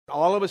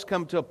all of us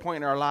come to a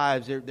point in our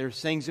lives,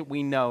 there's things that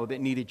we know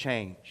that need to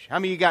change. How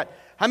many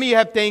of you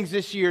have things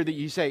this year that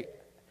you say,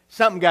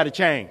 something got to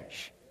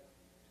change?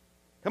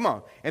 Come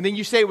on. And then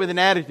you say it with an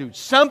attitude,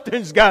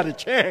 something's got to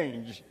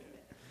change.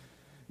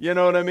 You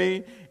know what I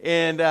mean?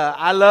 And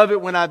I love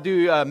it when I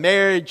do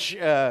marriage,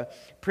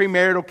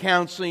 premarital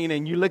counseling,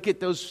 and you look at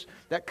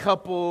that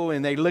couple,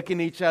 and they look at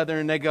each other,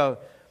 and they go,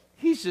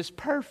 he's just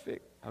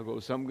perfect. I'll go,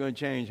 something's going to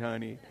change,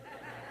 honey.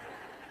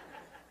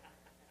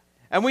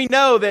 And we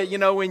know that,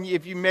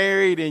 if you're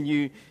married and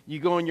you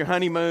go on your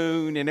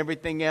honeymoon and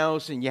everything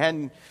else, and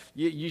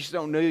you just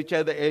don't know each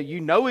other. You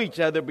know each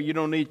other, but you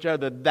don't know each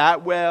other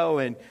that well.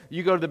 And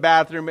you go to the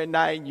bathroom at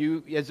night, and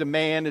you, as a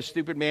man, a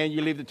stupid man,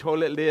 you leave the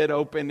toilet lid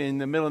open in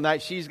the middle of the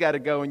night. She's got to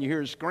go, and you hear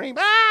her scream,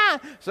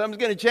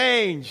 something's going to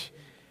change.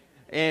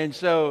 And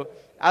so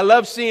I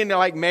love seeing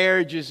like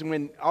marriages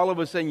when all of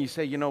a sudden you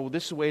say,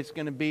 this is the way it's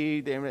going to be.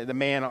 The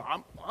man,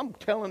 I'm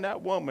telling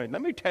that woman,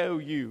 let me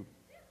tell you.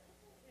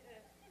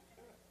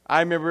 I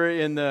remember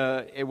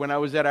when I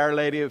was at Our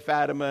Lady of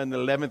Fatima in the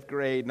 11th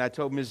grade, and I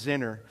told Ms.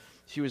 Zinner,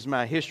 she was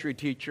my history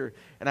teacher,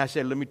 and I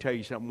said, let me tell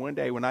you something. One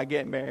day when I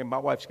get married, my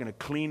wife's going to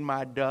clean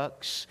my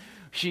ducts.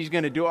 She's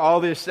going to do all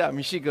this stuff.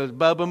 And she goes,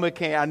 Bubba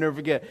McCann, I'll never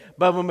forget,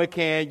 Bubba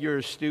McCann, you're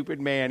a stupid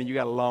man, and you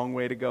got a long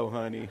way to go,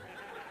 honey.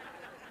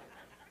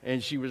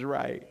 And she was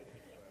right.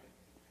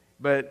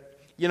 But,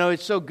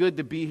 it's so good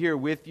to be here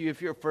with you.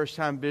 If you're a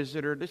first-time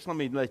visitor, just let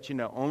me let you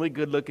know, only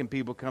good-looking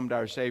people come to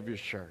our Savior's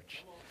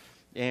church.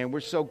 And we're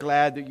so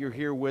glad that you're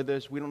here with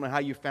us. We don't know how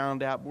you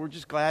found out, but we're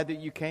just glad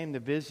that you came to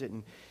visit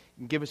and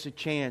give us a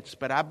chance.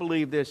 But I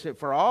believe this, that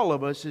for all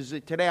of us, is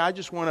that today I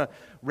just want to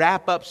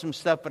wrap up some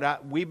stuff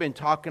that we've been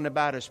talking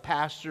about as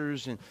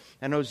pastors. And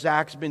I know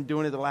Zach's been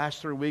doing it the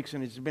last 3 weeks,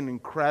 and it's been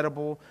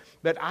incredible.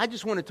 But I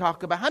just want to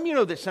talk about, how many of you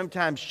know that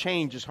sometimes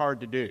change is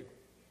hard to do?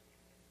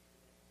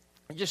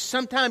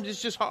 Sometimes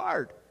it's just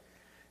hard.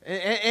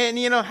 And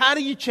how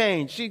do you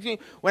change?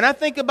 When I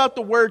think about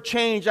the word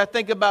change, I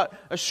think about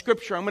a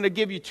scripture. I'm going to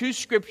give you two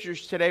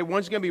scriptures today.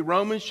 One's going to be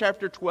Romans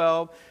chapter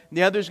 12. And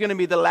the other's going to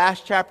be the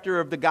last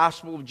chapter of the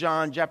Gospel of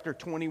John, chapter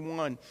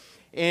 21.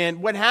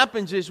 And what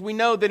happens is we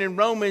know that in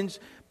Romans,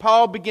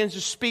 Paul begins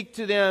to speak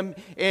to them.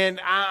 And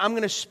I'm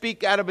going to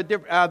speak out of the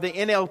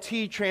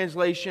NLT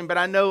translation, but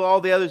I know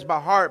all the others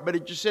by heart. But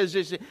it just says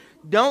this: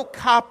 don't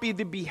copy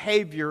the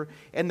behavior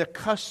and the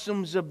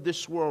customs of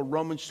this world.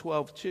 Romans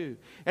 12:2.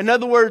 In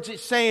other words,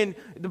 it's saying,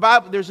 the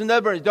Bible, there's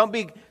another verse, don't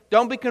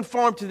be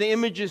conformed to the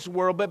images of the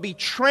world, but be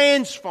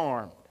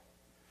transformed.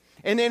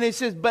 And then it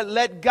says, but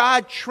let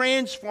God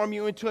transform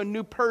you into a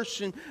new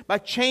person by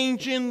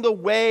changing the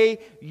way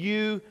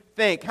you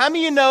think. How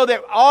many of you know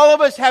that all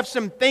of us have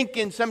some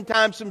thinking,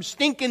 sometimes some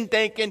stinking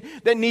thinking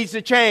that needs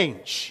to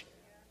change?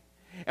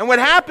 And what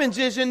happens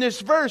is in this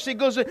verse, it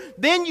goes,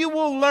 then you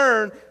will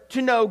learn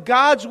to know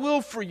God's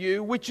will for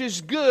you, which is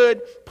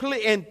good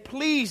and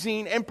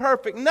pleasing and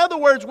perfect. In other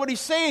words, what he's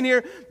saying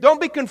here, don't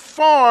be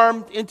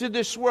conformed into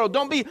this world.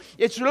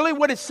 It's really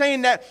what it's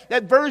saying,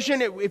 that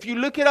version, if you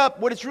look it up,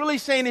 what it's really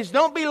saying is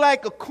don't be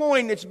like a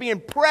coin that's being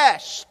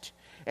pressed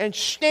and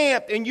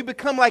stamped, and you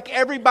become like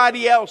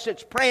everybody else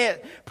that's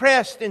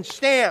pressed and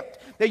stamped.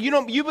 That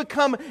you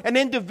become an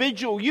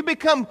individual. You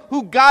become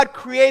who God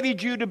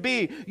created you to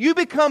be. You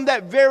become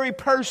that very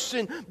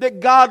person that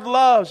God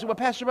loves. Well,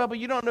 Pastor Bubba,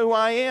 you don't know who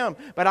I am.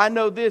 But I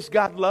know this,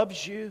 God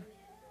loves you.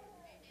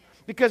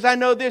 Because I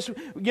know this,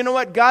 you know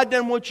what? God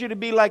doesn't want you to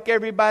be like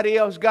everybody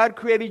else. God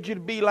created you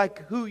to be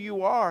like who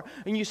you are.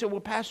 And you say,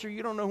 well, Pastor,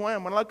 you don't know who I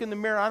am. When I look in the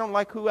mirror, I don't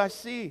like who I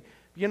see.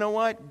 You know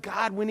what?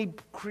 God, when He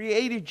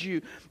created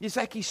you, it's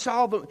like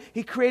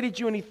He created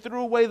you and He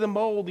threw away the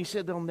mold. He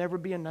said, there'll never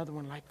be another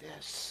one like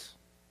this.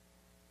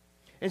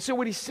 And so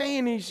what he's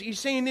saying is,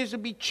 there's to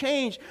be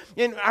change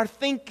in our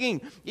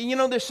thinking.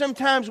 There's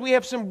sometimes we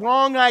have some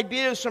wrong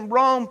ideas, some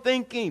wrong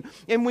thinking.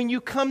 And when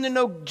you come to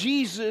know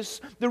Jesus,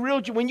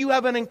 when you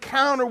have an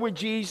encounter with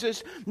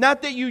Jesus,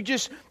 not that you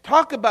just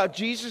talk about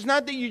Jesus,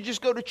 not that you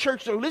just go to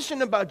church to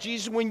listen about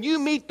Jesus. When you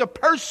meet the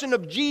person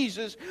of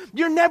Jesus,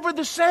 you're never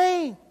the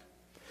same.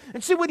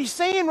 And see what he's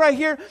saying right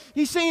here,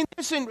 he's saying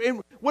this,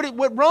 and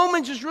what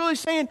Romans is really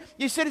saying,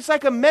 he said it's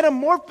like a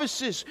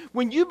metamorphosis.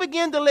 When you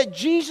begin to let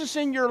Jesus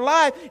in your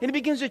life, and He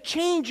begins to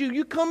change you,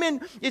 you come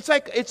in, it's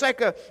like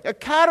a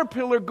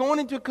caterpillar going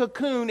into a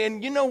cocoon,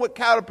 and you know what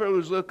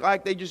caterpillars look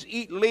like. They just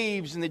eat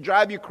leaves, and they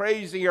drive you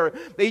crazy, or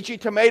they eat your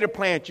tomato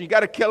plants, you got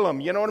to kill them,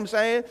 you know what I'm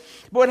saying?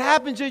 But what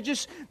happens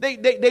is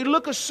they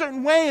look a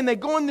certain way, and they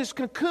go in this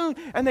cocoon,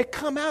 and they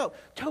come out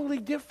totally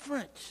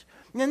different.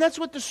 And that's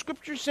what the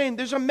Scripture is saying.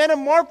 There's a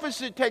metamorphosis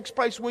that takes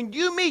place. When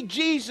you meet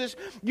Jesus,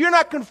 you're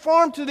not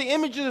conformed to the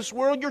image of this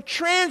world. You're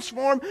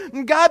transformed.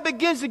 And God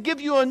begins to give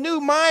you a new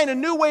mind, a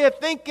new way of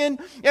thinking.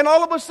 And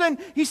all of a sudden,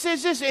 He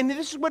says this, and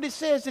this is what it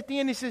says at the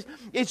end. He says,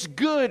 it's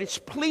good, it's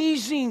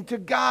pleasing to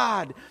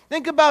God.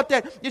 Think about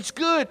that. It's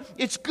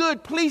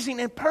good,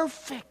 pleasing, and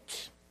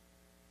perfect.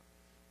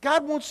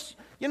 God wants,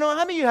 how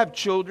many of you have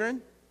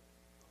children?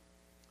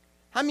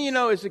 How many of you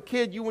know as a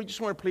kid, you just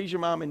want to please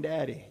your mom and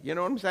daddy? You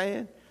know what I'm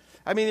saying?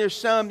 I mean, there's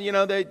some,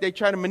 they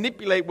try to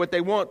manipulate what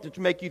they want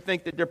to make you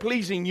think that they're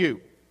pleasing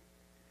you.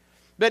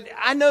 But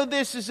I know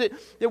this is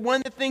that one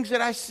of the things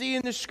that I see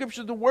in the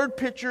scripture, the word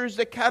picture is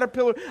the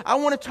caterpillar. I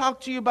want to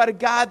talk to you about a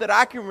guy that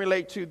I can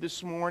relate to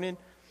this morning,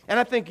 and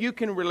I think you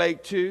can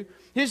relate to.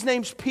 His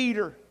name's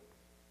Peter.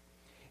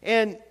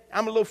 And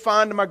I'm a little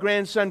fond of my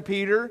grandson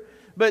Peter.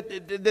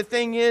 But the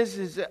thing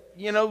is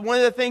one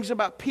of the things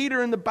about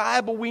Peter in the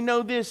Bible, we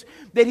know this,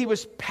 that he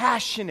was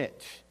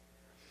passionate.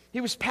 He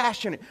was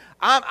passionate.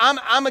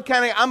 I'm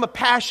a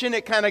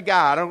passionate kind of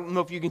guy. I don't know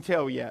if you can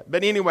tell yet,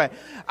 but anyway,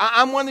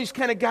 I'm one of these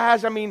kind of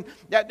guys. I mean,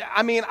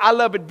 I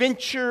love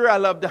adventure. I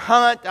love to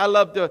hunt. I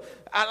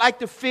like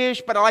to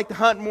fish, but I like to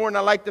hunt more than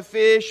I like to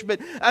fish. But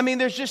I mean,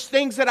 there's just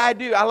things that I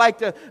do. I like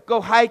to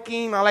go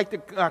hiking. I like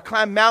to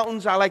climb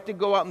mountains. I like to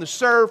go out in the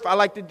surf.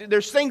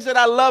 There's things that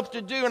I love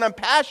to do and I'm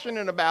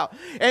passionate about.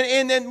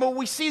 And then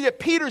we see that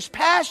Peter's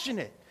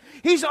passionate.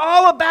 He's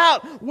all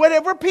about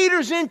whatever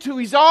Peter's into.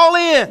 He's all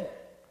in.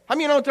 How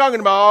many of you know what I'm talking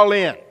about? All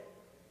in.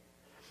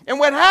 And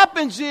what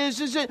happens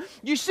is that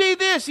you see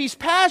this, he's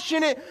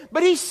passionate,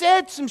 but he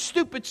said some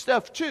stupid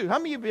stuff too. How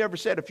many of you ever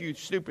said a few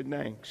stupid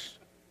things?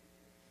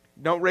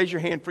 Don't raise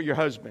your hand for your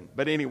husband.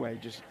 But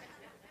anyway,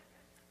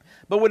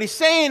 But what he's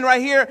saying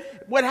right here,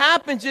 what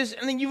happens is,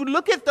 and then you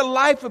look at the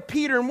life of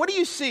Peter, and what do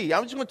you see?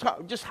 I'm just going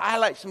to just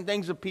highlight some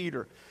things of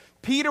Peter.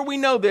 Peter, we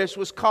know this,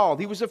 was called.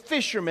 He was a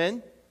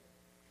fisherman.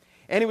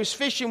 And he was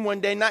fishing one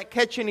day, not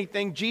catch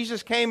anything.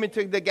 Jesus came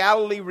into the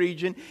Galilee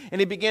region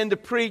and he began to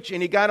preach,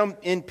 and he got him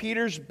in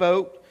Peter's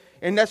boat.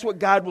 And that's what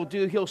God will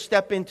do. He'll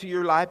step into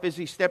your life as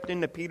he stepped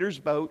into Peter's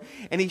boat.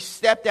 And he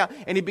stepped out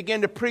and he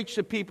began to preach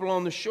to people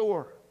on the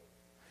shore.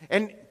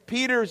 And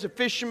Peter is a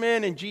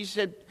fisherman, and Jesus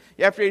said,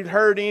 after he'd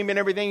heard him and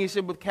everything, he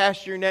said, well,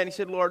 cast your net. And he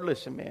said, Lord,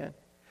 listen, man,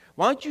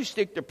 why don't you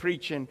stick to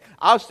preaching?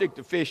 I'll stick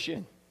to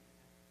fishing.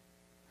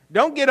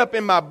 Don't get up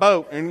in my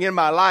boat and in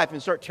my life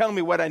and start telling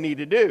me what I need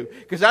to do.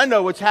 Because I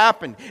know what's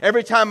happened.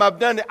 Every time I've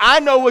done it, I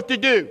know what to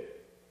do.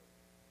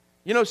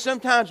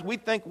 Sometimes we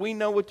think we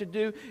know what to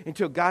do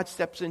until God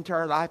steps into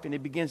our life and He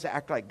begins to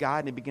act like God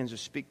and He begins to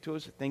speak to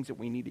us the things that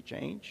we need to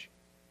change.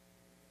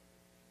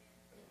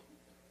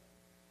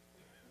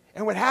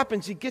 And what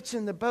happens, he gets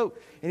in the boat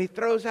and he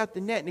throws out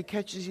the net and he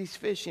catches these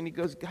fish and he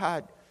goes,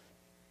 God,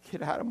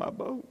 get out of my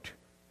boat.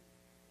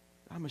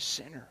 I'm a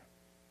sinner.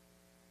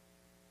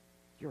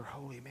 You're a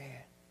holy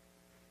man.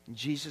 And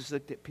Jesus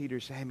looked at Peter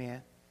and said, hey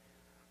man,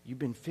 you've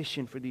been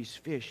fishing for these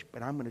fish,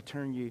 but I'm going to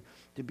turn you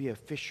to be a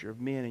fisher of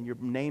men, and your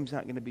name's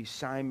not going to be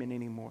Simon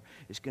anymore.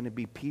 It's going to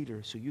be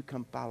Peter. So you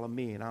come follow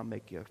me and I'll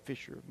make you a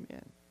fisher of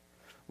men.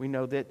 We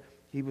know that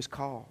he was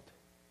called.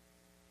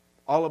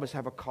 All of us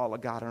have a call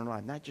of God in our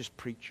life, not just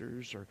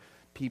preachers or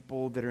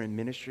people that are in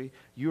ministry.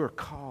 You are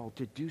called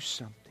to do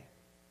something.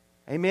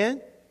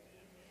 Amen?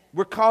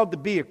 We're called to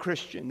be a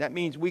Christian. That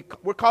means we're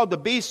called to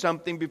be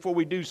something before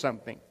we do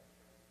something.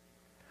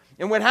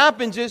 And what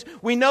happens is,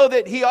 we know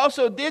that he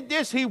also did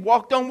this. He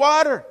walked on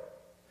water.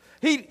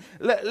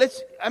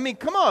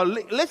 Come on.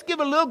 Let's give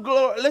a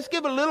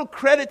little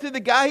credit to the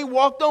guy who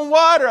walked on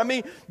water. I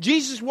mean,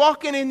 Jesus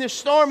walking in this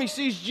storm, he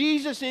sees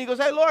Jesus and he goes,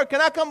 hey Lord,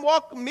 can I come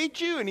meet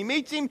you? And he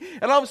meets him,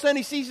 and all of a sudden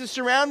he sees his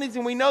surroundings,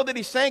 and we know that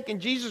he sank,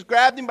 and Jesus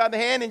grabbed him by the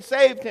hand and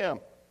saved him.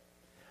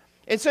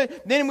 And so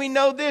then we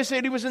know this,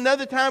 that it was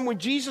another time when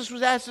Jesus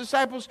was asked the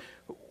disciples,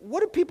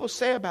 what do people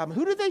say about me?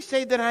 Who do they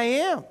say that I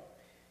am?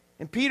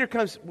 And Peter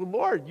comes, well,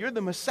 Lord, you're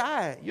the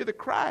Messiah. You're the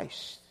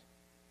Christ.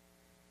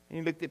 And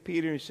he looked at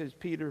Peter and says,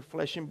 Peter,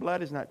 flesh and blood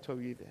has not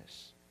told you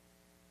this,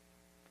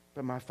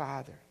 but my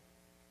Father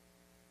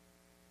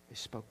has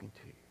spoken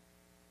to you.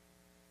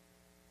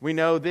 We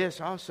know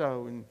this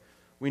also, and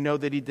we know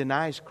that he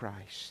denies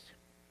Christ.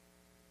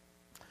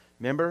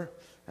 Remember?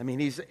 I mean,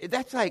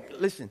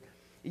 listen,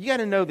 you got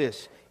to know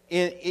this.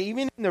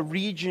 Even in the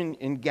region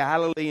in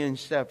Galilee and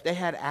stuff, they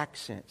had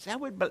accents.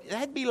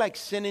 That'd be like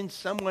sending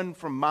someone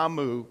from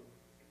Mamu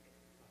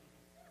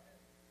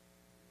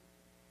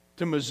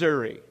to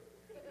Missouri.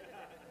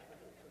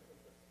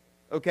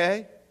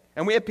 Okay?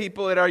 And we have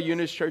people at our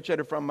Eunice Church that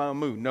are from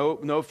Mamu.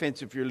 No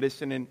offense if you're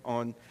listening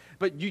on,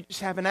 but you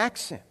just have an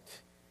accent.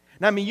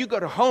 Now, I mean, you go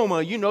to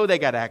Houma, you know they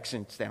got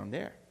accents down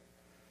there.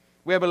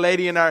 We have a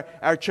lady in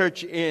our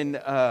church in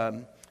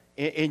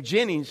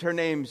Jennings. Her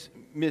name's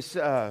Miss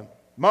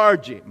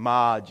Margie.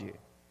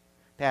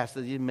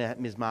 Pastor,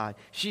 Miss Margie.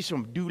 She's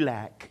from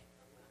Dulac.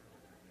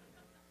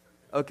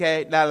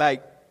 Okay? Now,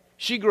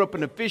 she grew up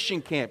in a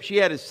fishing camp. She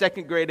had a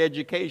second grade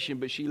education,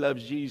 but she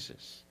loves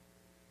Jesus.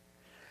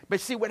 But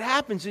see, what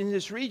happens in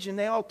this region,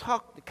 they all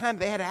talk,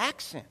 they had an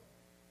accent.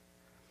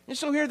 And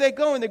so here they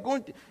go,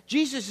 and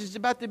Jesus is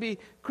about to be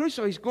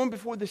crucified. He's going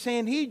before the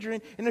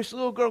Sanhedrin, and this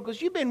little girl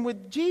goes, you've been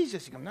with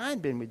Jesus. He goes, no, I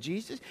ain't been with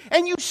Jesus.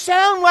 And you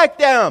sound like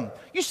them.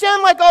 You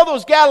sound like all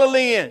those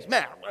Galileans.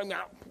 Man,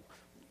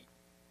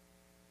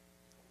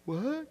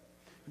 what?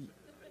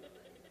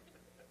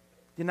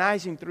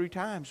 Denies him 3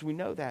 times. We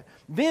know that.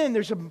 Then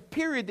there's a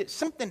period that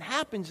something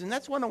happens, and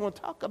that's what I want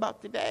to talk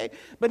about today.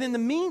 But in the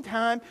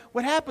meantime,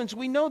 what happens,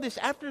 we know this,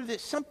 after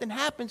this something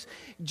happens,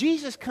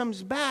 Jesus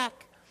comes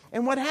back.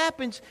 And what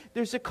happens,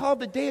 there's a call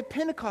the day of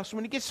Pentecost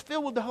when he gets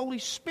filled with the Holy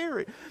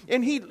Spirit.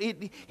 And he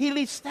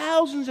leads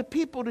thousands of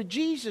people to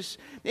Jesus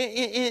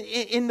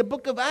in the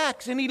book of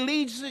Acts. And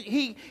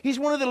he's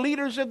one of the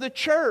leaders of the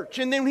church.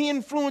 And then he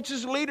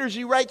influences leaders.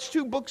 He writes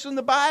 2 books in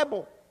the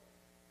Bible.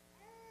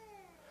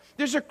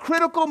 There's a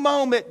critical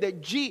moment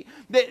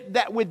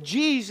that with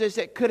Jesus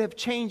that could have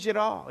changed it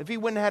all if he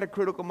wouldn't have had a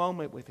critical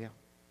moment with him.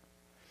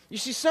 You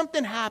see,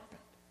 something happened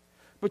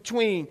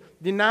between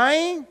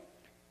denying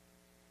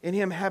and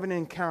him having an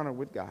encounter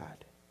with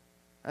God.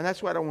 And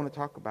that's what I want to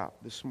talk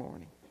about this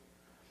morning.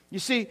 You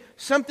see,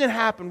 something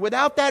happened.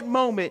 Without that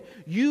moment,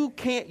 you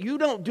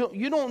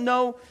don't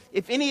know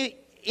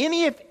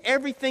if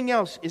everything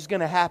else is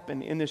going to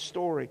happen in this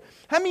story.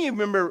 How many of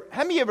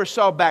you ever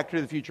saw Back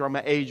to the Future? I'm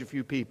going to age a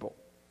few people.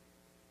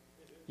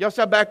 Y'all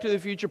saw Back to the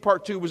Future?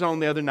 Part 2 was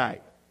on the other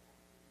night.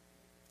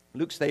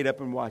 Luke stayed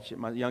up and watched it,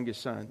 my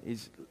youngest son.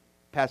 He's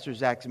Pastor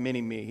Zach's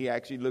mini-me. He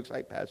actually looks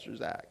like Pastor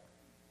Zach.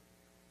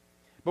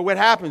 But what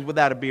happens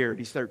without a beard?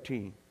 He's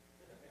 13.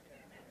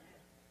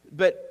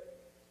 But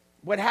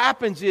what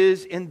happens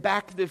is in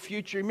Back to the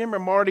Future, remember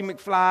Marty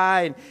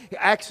McFly? And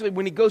actually,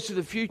 when he goes to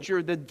the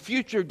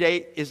future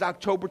date is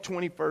October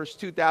 21st,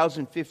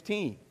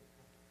 2015.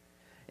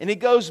 And he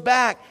goes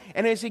back,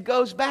 and as he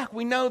goes back,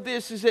 we know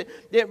this is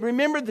that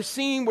remember the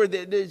scene where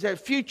there's a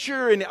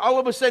future, and all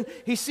of a sudden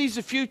he sees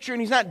the future,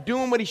 and he's not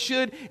doing what he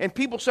should, and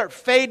people start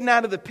fading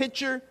out of the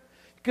picture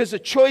because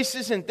of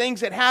choices and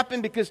things that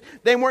happened because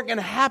they weren't going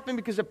to happen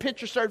because the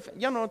picture started.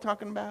 Y'all know what I'm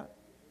talking about?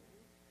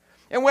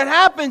 And what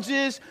happens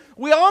is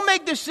we all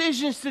make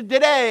decisions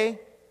today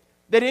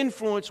that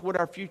influence what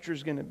our future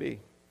is going to be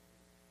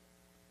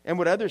and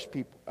what others'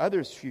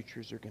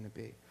 futures are going to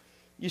be.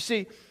 You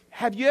see,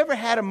 have you ever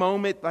had a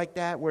moment like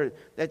that where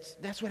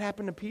that's what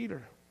happened to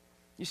Peter?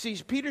 You see,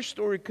 Peter's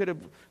story could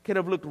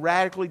have looked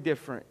radically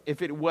different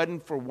if it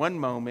wasn't for one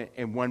moment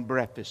and one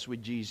breakfast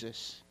with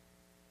Jesus.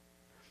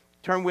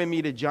 Turn with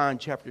me to John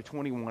chapter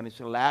 21. It's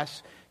the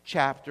last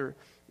chapter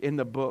in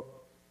the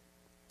book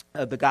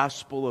of the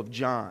Gospel of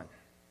John.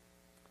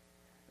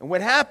 And what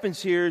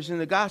happens here is in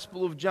the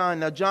Gospel of John.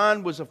 Now,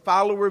 John was a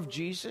follower of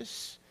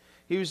Jesus.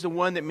 He was the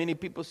one that many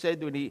people said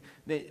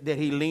that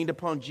he leaned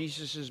upon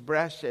Jesus'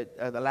 breast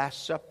at the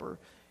Last Supper.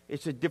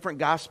 It's a different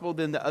gospel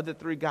than the other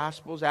 3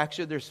 gospels.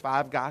 Actually, there's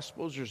 5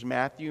 gospels. There's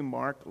Matthew,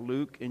 Mark,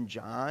 Luke, and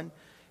John.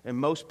 And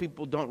most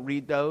people don't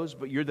read those,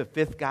 but you're the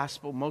 5th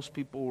gospel. Most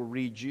people will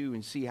read you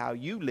and see how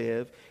you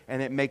live,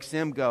 and it makes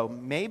them go,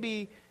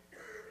 maybe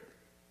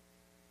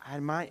I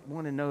might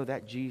want to know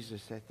that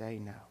Jesus that they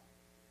know.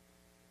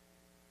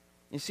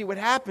 You see, what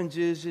happens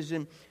is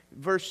in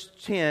verse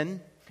 10,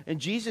 and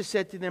Jesus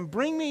said to them,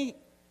 bring me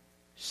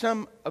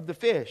some of the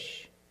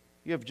fish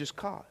you have just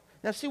caught.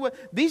 Now see what,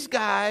 these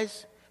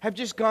guys have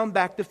just gone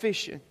back to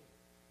fishing.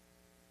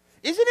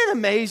 Isn't it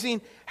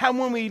amazing how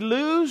when we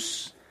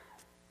lose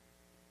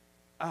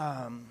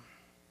our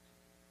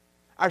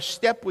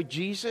step with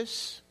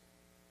Jesus,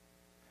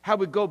 how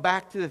we go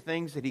back to the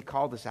things that he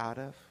called us out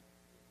of?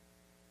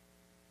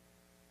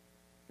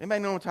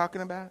 Anybody know what I'm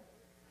talking about?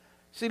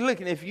 See,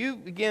 look, if you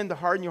begin to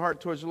harden your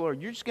heart towards the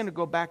Lord, you're just going to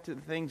go back to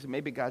the things that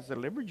maybe God's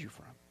delivered you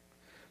from.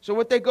 So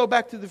what they go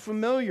back to the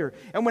familiar.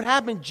 And what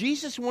happened,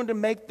 Jesus wanted to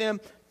make them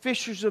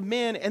fishers of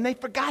men, and they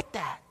forgot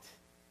that.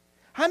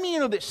 How many of you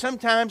know that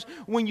sometimes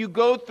when you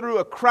go through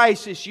a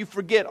crisis, you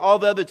forget all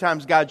the other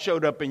times God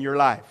showed up in your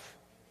life?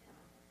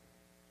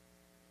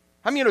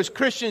 How many of you know as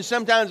Christians,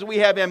 sometimes we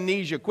have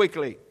amnesia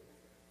quickly?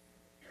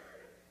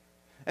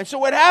 And so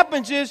what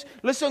happens is,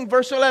 listen,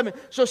 verse 11.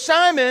 So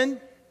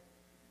Simon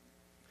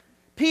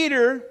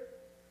Peter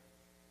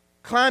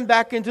climbed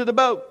back into the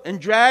boat and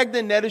dragged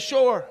the net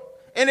ashore.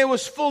 And it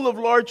was full of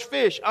large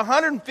fish,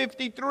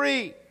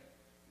 153.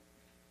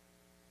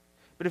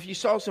 But if you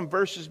saw some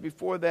verses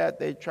before that,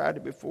 they tried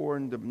it before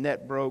and the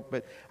net broke.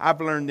 But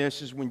I've learned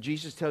this is when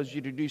Jesus tells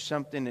you to do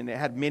something and it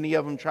had many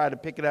of them try to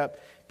pick it up.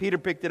 Peter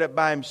picked it up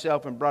by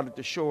himself and brought it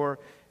to shore.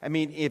 I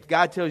mean, if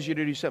God tells you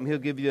to do something, he'll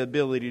give you the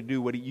ability to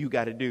do what you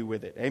got to do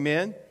with it.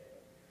 Amen?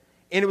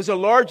 And it was a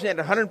large net,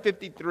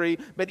 153.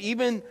 But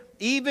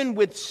even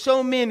with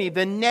so many,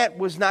 the net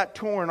was not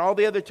torn. All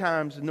the other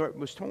times, the net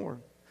was torn.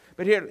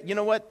 But here, you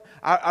know what?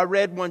 I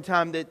read one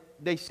time that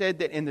they said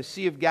that in the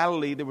Sea of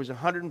Galilee, there was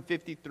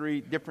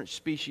 153 different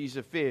species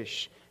of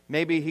fish.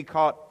 Maybe he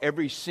caught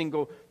every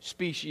single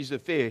species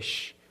of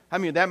fish. I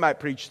mean, that might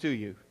preach to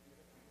you,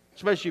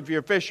 especially if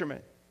you're a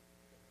fisherman.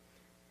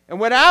 And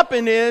what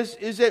happened is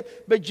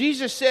that, but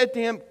Jesus said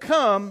to him,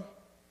 come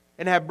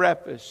and have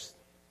breakfast.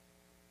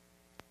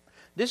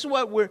 This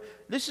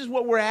is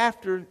what we're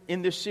after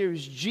in this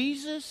series.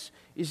 Jesus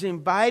is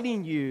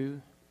inviting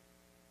you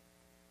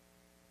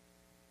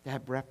to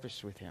have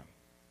breakfast with him.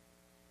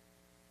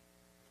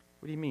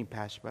 What do you mean,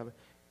 Pastor Bubba?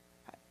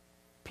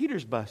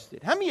 Peter's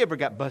busted. How many of you ever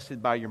got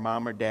busted by your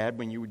mom or dad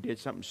when you did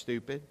something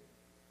stupid?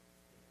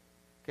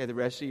 Okay, the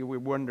rest of you, we're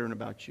wondering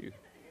about you.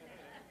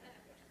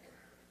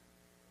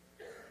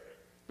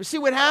 But see,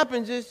 what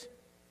happens is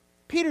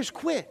Peter's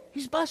quit.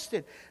 He's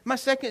busted. My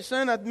second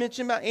son, I've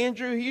mentioned about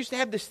Andrew, he used to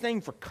have this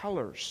thing for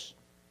colors.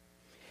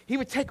 he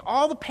would take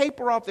all the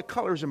paper off the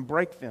colors and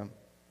break them.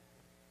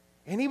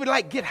 And he would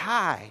like get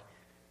high.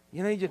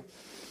 You know, he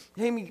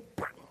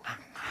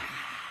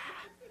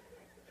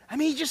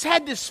just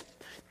had this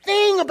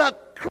thing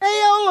about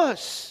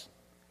Crayolas.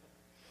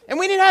 And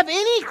we didn't have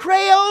any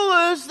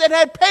Crayolas that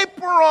had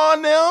paper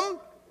on them.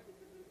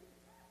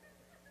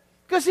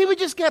 Because he would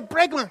just get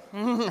breaking.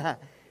 And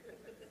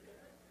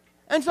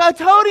so I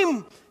told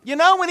him, you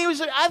know, when he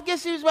was, I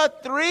guess he was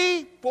about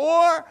 3,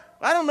 4,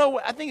 I don't know,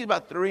 I think he was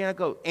about 3. And I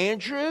go,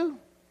 Andrew,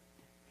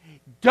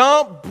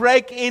 don't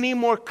break any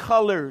more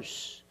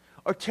colors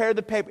or tear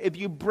the paper. If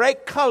you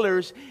break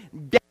colors,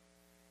 Dad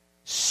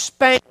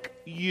spank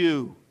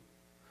you.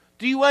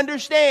 Do you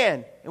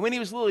understand? And when he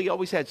was little, he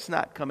always had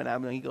snot coming out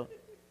of him. He'd go,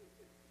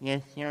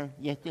 yes, sir.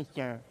 Yes,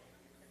 sir.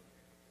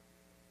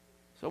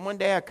 So one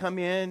day I come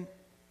in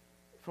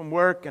from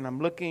work and I'm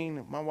looking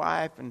at my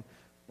wife and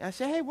I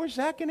say, hey, where's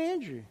Zach and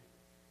Andrew?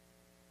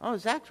 Oh,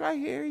 Zach's right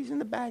here. He's in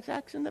the back.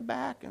 Zach's in the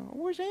back. And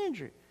where's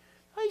Andrew?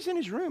 Oh, he's in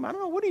his room. I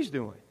don't know what he's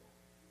doing.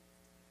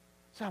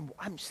 So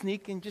I'm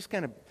sneaking, just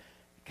kind of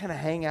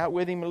hang out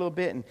with him a little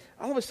bit. And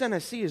all of a sudden I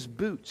see his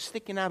boots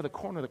sticking out of the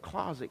corner of the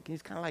closet.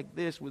 He's kind of like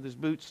this with his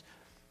boots.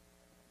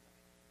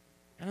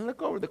 And I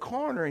look over the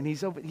corner and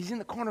he's in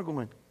the corner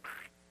going.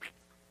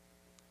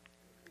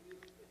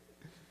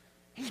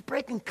 He's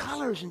breaking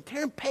colors and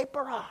tearing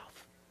paper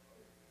off.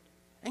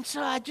 And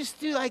so I just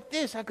do like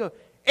this. I go,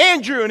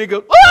 Andrew. And he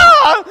goes,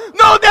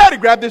 no, Daddy.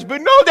 Grab this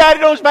boot. No, Daddy,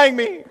 don't spank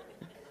me.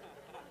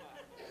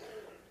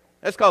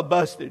 That's called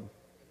busted.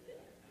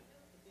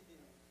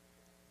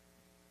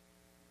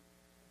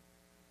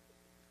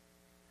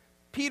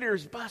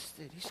 Peter's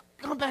busted. He's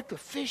gone back to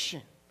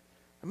fishing.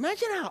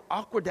 Imagine how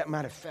awkward that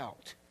might have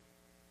felt.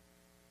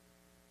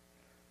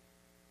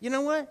 You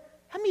know what?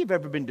 How many of you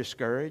have ever been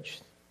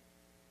discouraged?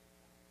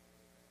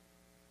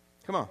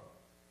 Come on.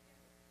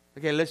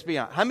 Okay, let's be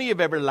honest. How many of you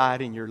have ever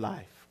lied in your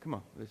life? Come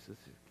on.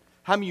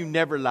 How many of you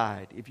never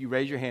lied? If you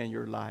raise your hand,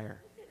 you're a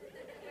liar.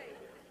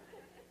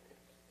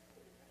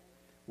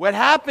 What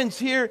happens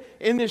here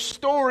in this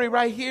story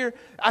right here,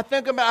 I've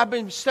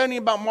been studying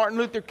about Martin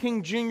Luther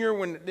King Jr.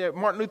 when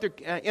Martin Luther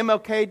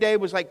MLK Day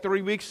was like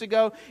 3 weeks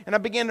ago. And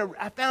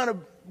I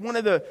found one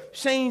of the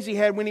sayings he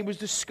had when he was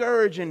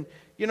discouraged. And,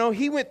 you know,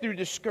 he went through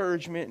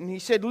discouragement. And he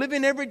said,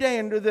 living every day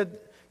under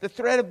the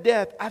threat of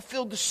death, I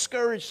feel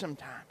discouraged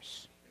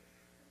sometimes.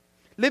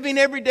 Living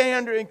every day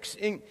under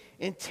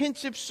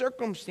intensive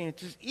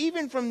circumstances,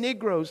 even from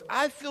Negroes,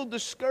 I feel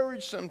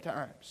discouraged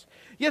sometimes.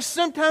 Yes,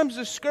 sometimes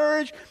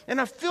discouraged, and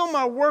I feel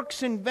my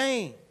works in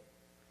vain.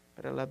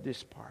 But I love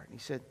this part. He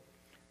said,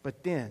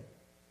 but then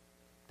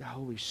the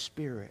Holy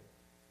Spirit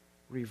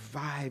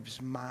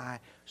revives my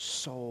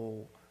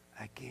soul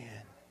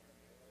again.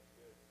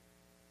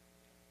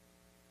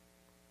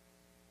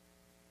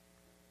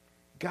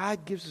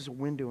 God gives us a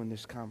window in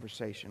this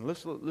conversation.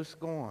 Let's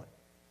go on.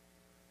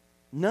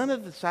 None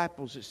of the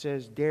disciples, it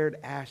says, dared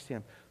ask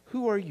him,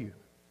 who are you?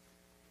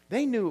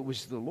 They knew it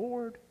was the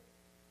Lord.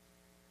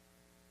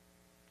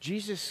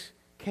 Jesus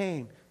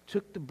came,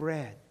 took the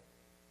bread,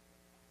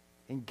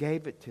 and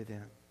gave it to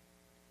them.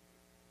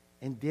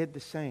 And did the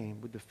same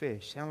with the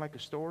fish. Sound like a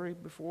story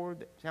before?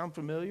 Sound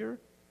familiar?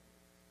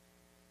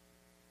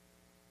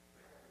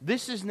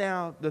 This is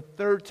now the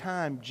third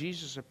time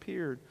Jesus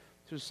appeared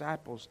to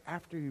disciples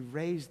after he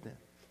raised them.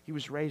 He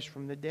was raised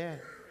from the dead.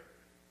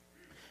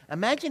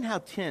 Imagine how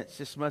tense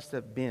this must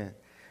have been.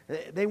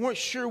 They weren't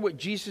sure what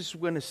Jesus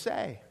was going to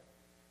say.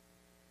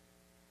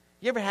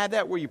 You ever had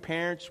that where your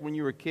parents, when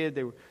you were a kid,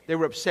 they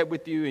were upset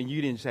with you and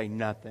you didn't say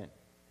nothing?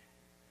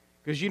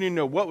 Because you didn't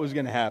know what was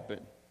going to happen.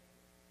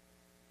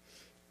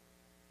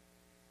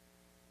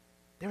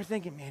 They were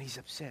thinking, man, he's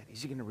upset.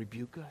 Is he going to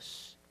rebuke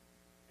us?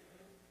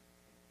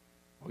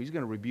 Well, he's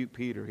going to rebuke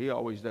Peter. He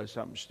always does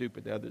something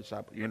stupid. The other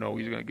disciple, he's going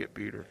to get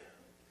Peter.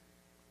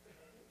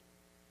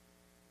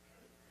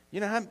 You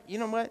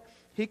know what?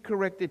 He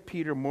corrected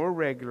Peter more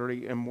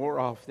regularly and more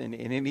often than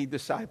any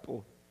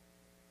disciple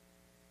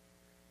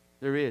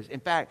there is. In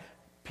fact,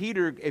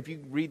 Peter, if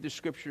you read the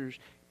scriptures,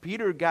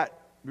 Peter got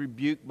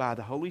rebuked by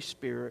the Holy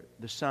Spirit,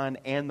 the Son,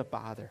 and the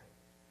Father.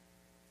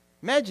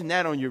 Imagine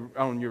that on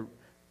your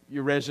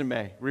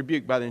resume,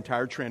 rebuked by the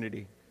entire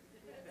Trinity.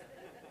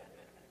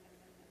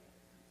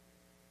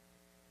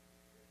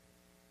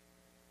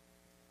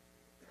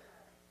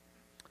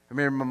 I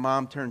remember my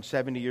mom turned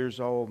 70 years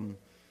old, and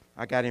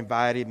I got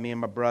invited, me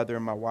and my brother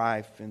and my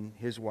wife and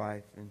his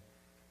wife, and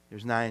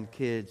there's 9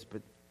 kids,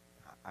 but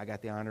I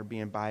got the honor of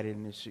being invited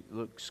in this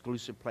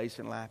exclusive place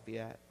in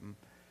Lafayette. And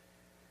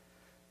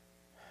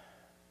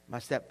my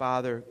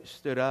stepfather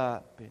stood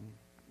up, and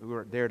we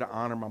were there to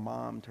honor my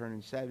mom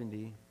turning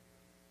 70.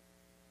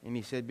 And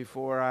he said,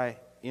 before I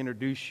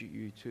introduce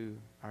you to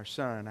our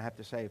son, I have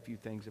to say a few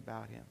things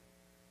about him.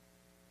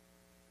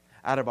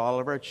 Out of all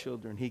of our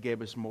children, he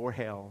gave us more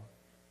hell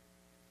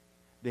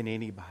than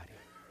anybody.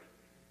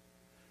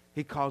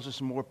 He caused us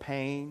more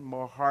pain,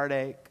 more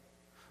heartache,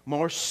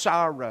 more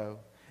sorrow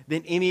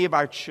than any of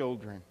our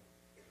children.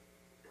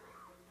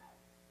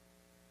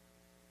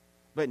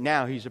 But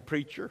now he's a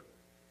preacher.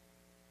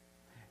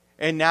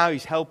 And now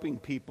he's helping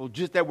people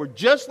just that were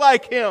just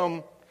like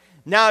him.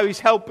 Now he's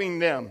helping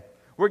them.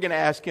 We're going to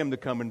ask him to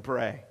come and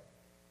pray.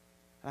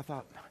 I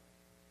thought,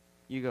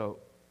 you go,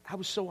 I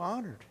was so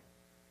honored.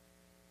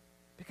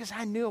 Because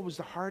I knew I was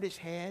the hardest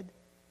head.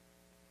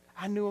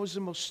 I knew I was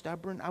the most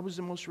stubborn. I was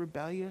the most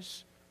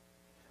rebellious.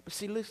 But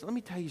see, listen, let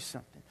me tell you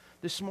something.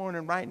 This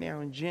morning, right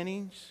now in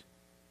Jennings,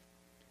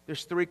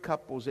 there's 3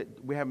 couples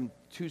that we're having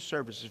 2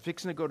 services.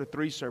 Fixing to go to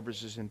 3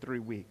 services in 3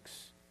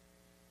 weeks.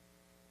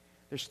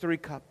 There's 3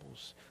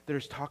 couples that are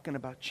talking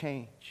about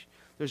change.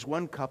 There's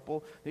one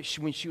couple that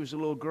when she was a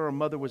little girl, her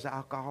mother was an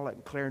alcoholic.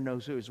 And Claire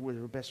knows who. It was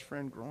her best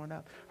friend growing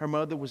up. Her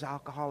mother was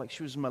alcoholic.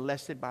 She was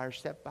molested by her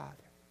stepfather.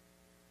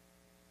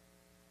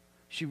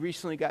 She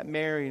recently got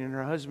married, and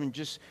her husband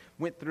just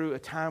went through a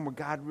time where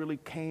God really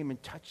came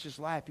and touched his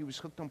life. He was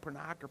hooked on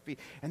pornography,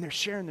 and they're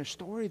sharing their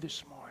story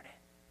this morning.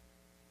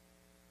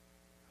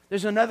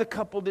 There's another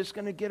couple that's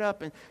going to get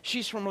up, and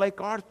she's from Lake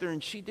Arthur,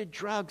 and she did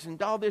drugs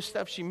and all this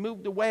stuff. She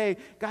moved away,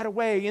 got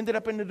away, ended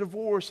up in a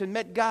divorce, and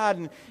met God,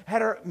 and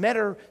met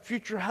her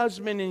future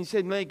husband, and he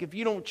said, Lake, if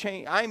you don't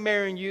change, I'm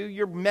marrying you.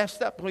 You're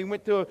messed up. He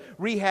went to a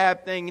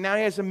rehab thing, and now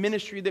he has a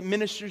ministry that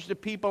ministers to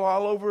people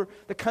all over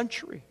the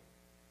country.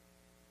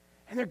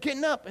 And they're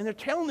getting up, and they're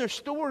telling their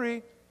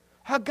story,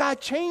 how God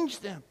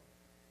changed them.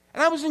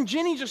 And I was in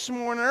Jennings this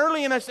morning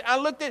early, and I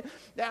looked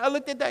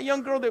at that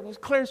young girl that was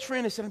Claire's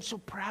friend. I said, I'm so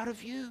proud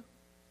of you.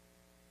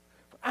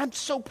 I'm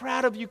so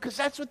proud of you, because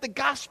that's what the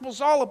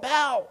gospel's all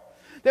about.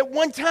 That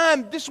one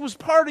time this was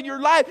part of your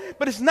life,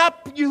 but it's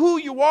not who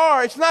you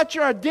are. It's not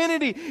your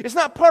identity. It's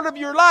not part of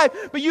your life.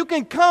 But you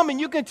can come and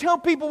you can tell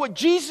people what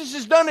Jesus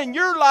has done in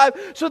your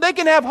life so they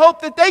can have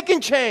hope that they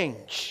can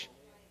change.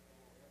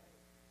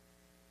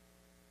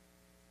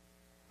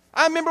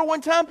 I remember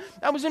one time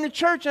I was in a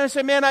church and I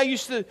said, man, I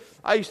used to,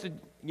 I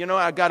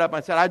got up and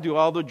I said, I do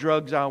all the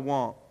drugs I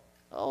want.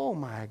 Oh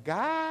my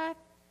God.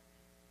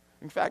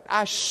 In fact,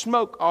 I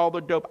smoke all the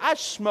dope. I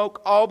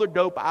smoke all the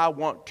dope I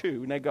want to.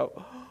 And they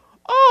go,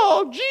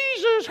 oh,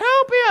 Jesus,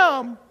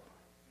 help him.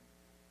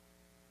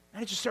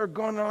 And I just started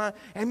going along.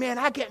 And man,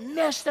 I get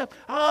messed up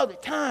all the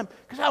time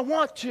because I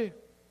want to.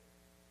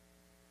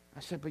 I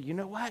said, but you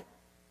know what?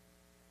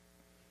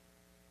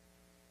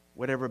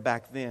 Whatever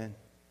back then.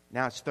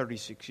 Now it's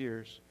 36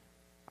 years.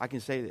 I can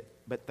say that.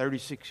 But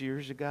 36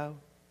 years ago,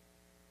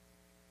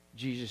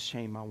 Jesus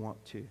changed my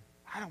want to.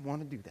 I don't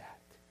want to do that.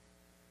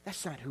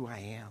 That's not who I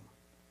am.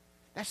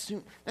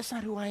 That's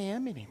not who I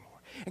am anymore.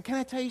 And can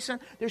I tell you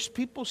something? There's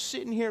people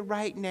sitting here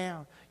right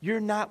now. You're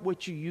not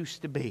what you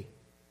used to be.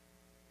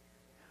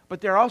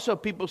 But there are also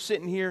people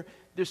sitting here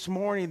this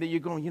morning that you're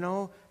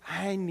going,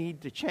 I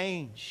need to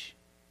change.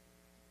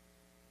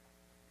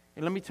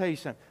 And let me tell you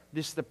something.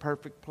 This is the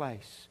perfect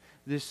place.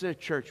 This is a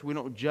church. We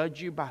don't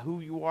judge you by who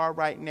you are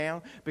right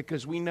now,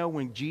 because we know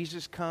when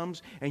Jesus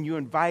comes and you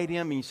invite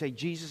him and you say,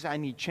 Jesus, I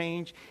need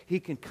change, he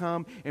can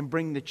come and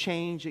bring the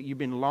change that you've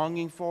been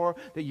longing for,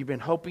 that you've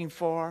been hoping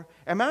for.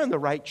 Am I in the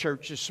right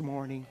church this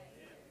morning?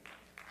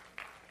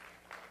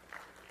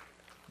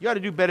 You ought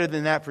to do better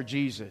than that for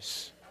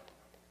Jesus.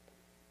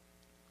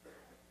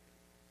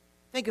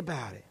 Think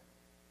about it.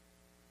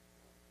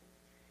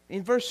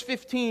 In verse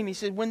 15, he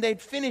said, when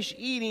they'd finished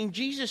eating,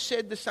 Jesus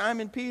said to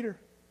Simon Peter,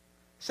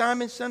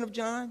 Simon, son of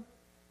John,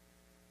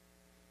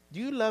 do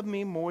you love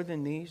me more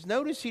than these?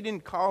 Notice he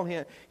didn't call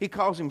him, he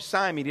calls him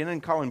Simon. He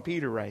didn't call him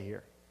Peter right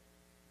here.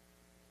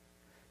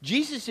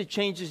 Jesus had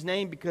changed his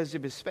name because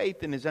of his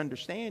faith and his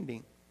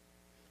understanding.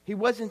 He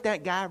wasn't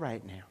that guy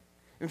right now.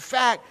 In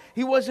fact,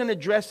 he wasn't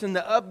addressing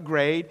the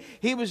upgrade.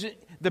 He was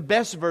the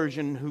best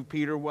version who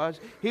Peter was.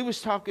 He was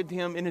talking to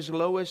him in his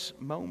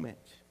lowest moment,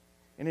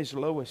 in his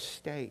lowest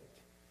state.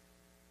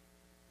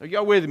 Are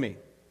y'all with me?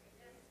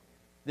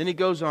 Then he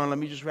goes on. Let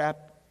me just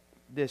wrap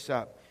this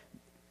up.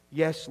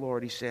 Yes,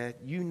 Lord, he said,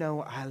 you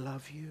know I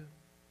love you.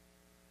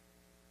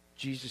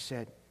 Jesus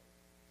said,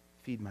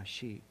 feed my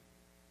sheep.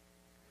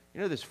 You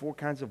know there's 4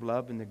 kinds of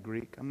love in the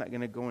Greek. I'm not going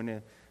to go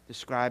into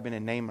describing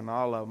and naming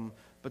all of them.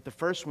 But the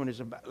first one is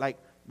about, like,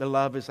 the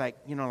love is like,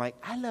 like,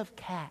 I love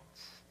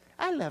cats.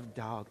 I love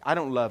dogs. I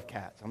don't love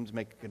cats. I'm just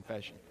making a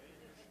confession.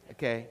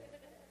 Okay?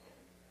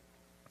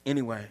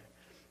 Anyway,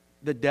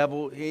 the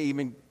devil, he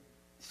even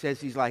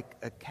says he's like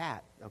a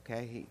cat.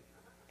 Okay?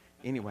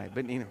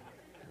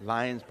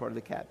 Lion's part of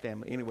the cat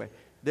family. Anyway,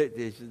 but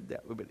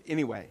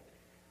anyway,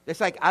 it's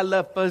like I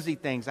love fuzzy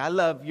things. I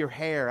love your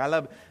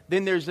hair.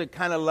 Then there's a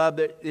kind of love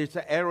that it's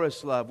an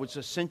eros love, which is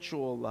a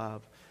sensual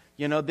love.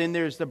 Then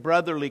there's the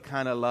brotherly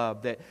kind of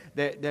love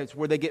that's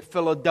where they get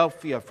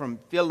Philadelphia from.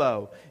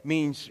 Philo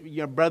means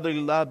brotherly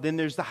love. Then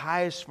there's the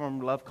highest form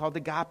of love called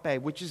agape,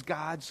 which is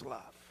God's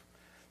love,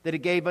 that He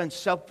gave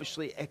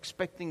unselfishly,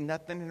 expecting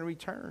nothing in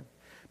return.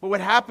 But what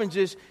happens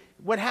is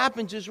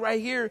right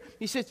here,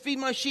 He says, feed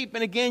my sheep.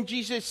 And again,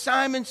 Jesus,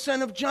 Simon,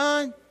 son of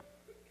John,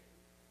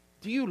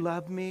 do you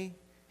love me?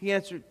 He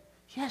answered,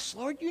 yes,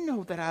 Lord, you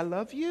know that I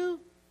love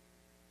you.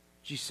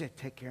 Jesus said,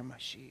 take care of my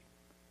sheep.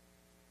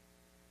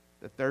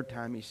 The third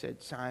time he said,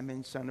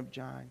 Simon, son of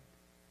John,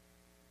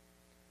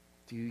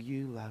 do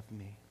you love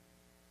me?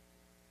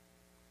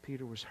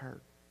 Peter was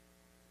hurt.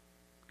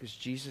 Because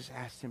Jesus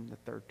asked him the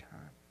third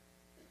time,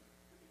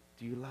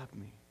 do you love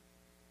me?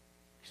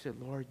 He said,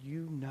 Lord,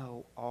 you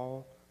know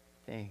all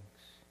things,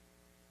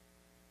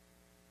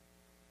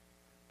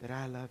 that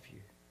I love you.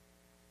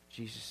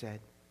 Jesus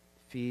said,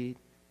 feed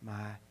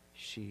my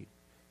sheep.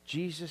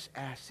 Jesus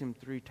asked him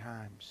 3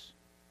 times.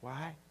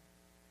 Why?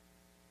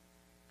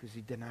 Because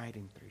he denied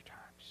him 3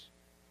 times.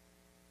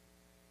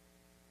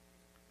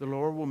 The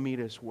Lord will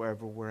meet us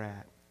wherever we're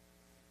at.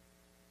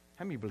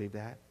 How many believe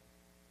that?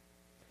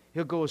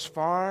 He'll go as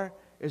far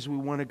as we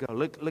want to go.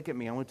 Look at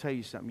me. I want to tell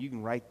you something. You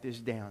can write this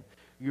down.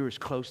 You're as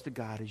close to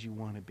God as you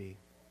want to be.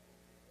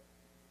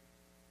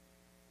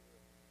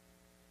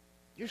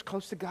 You're as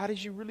close to God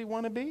as you really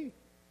want to be.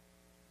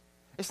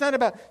 It's not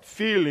about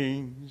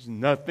feelings,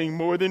 nothing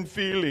more than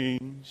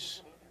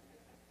feelings.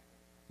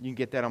 You can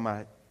get that on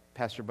my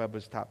Pastor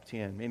Bubba's top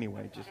 10.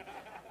 Anyway, just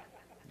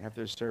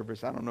after the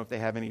service. I don't know if they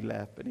have any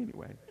left, but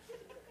anyway.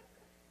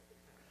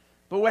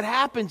 But what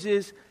happens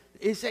is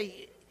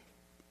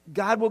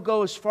God will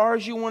go as far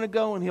as you want to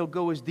go, and He'll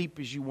go as deep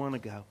as you want to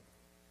go.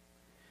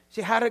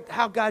 See,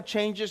 how God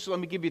changes? So let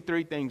me give you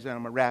 3 things, and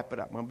I'm going to wrap it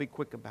up. I'm going to be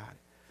quick about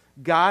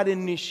it. God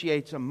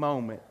initiates a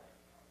moment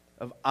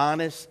of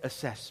honest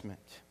assessment.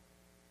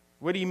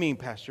 What do you mean,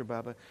 Pastor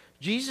Bubba?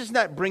 Jesus is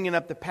not bringing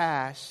up the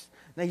past.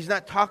 Now, He's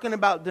not talking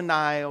about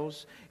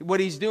denials. What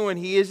He's doing,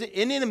 isn't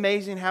it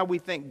amazing how we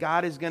think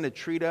God is going to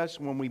treat us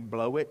when we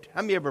blow it?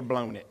 How many ever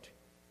blown it?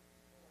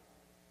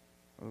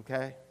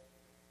 Okay?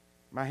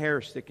 My hair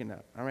is sticking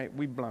up. All right,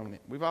 we've blown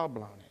it. We've all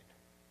blown it.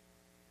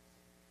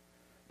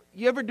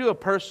 You ever do a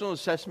personal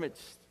assessment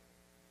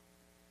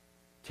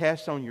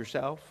test on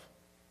yourself?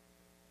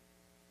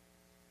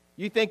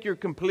 You think you're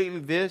completely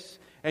this,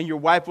 and your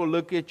wife will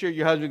look at you,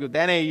 your husband will go,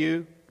 that ain't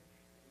you.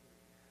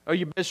 Or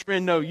your best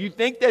friend, no, you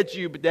think that's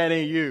you, but that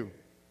ain't you.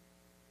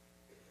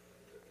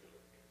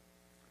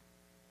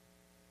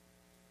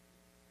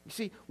 You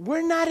see,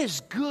 we're not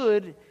as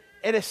good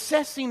at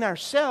assessing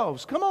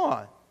ourselves. Come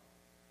on.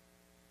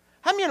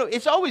 How many of you know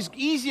it's always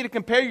easy to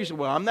compare yourself?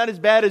 Well, I'm not as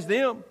bad as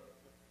them.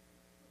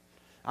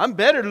 I'm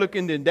better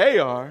looking than they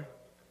are.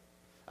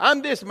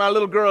 I'm this. My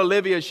little girl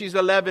Olivia, she's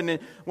 11,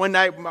 and one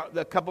night,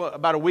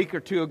 about a week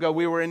or 2 ago,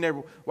 we were in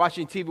there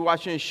watching TV,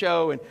 watching a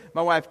show, and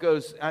my wife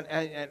goes,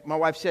 my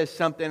wife says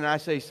something, and I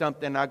say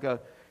something, and I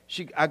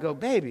go,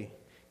 baby,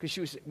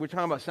 because we're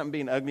talking about something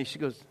being ugly. She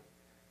goes,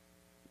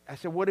 I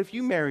said, what if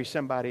you marry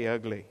somebody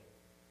ugly?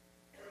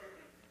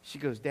 She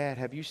goes, Dad,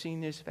 have you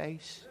seen this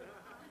face?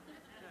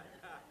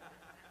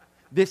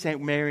 This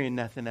ain't marrying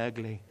nothing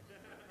ugly.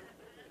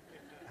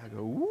 I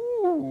go,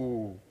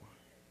 ooh.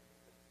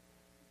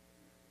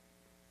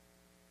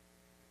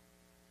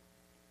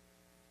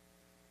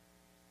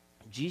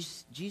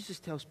 Jesus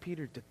tells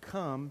Peter to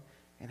come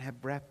and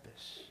have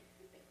breakfast.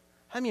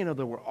 How many of you know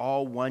that we're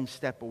all one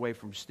step away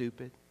from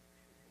stupid?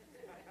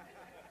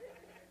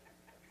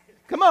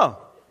 Come on.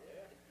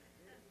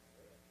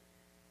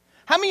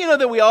 How many of you know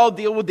that we all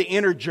deal with the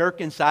inner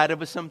jerk inside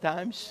of us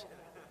sometimes?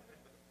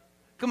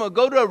 Come on,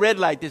 go to a red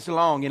light this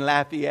long in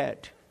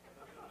Lafayette.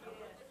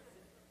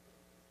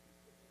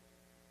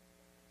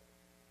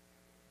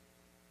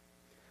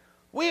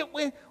 We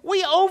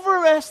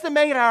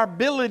overestimate our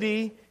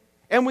ability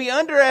and we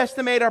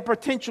underestimate our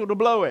potential to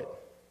blow it.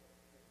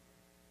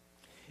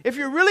 If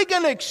you're really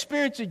going to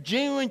experience a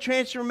genuine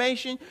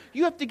transformation,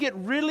 you have to get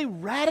really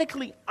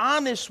radically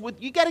honest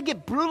you got to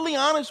get brutally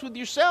honest with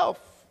yourself.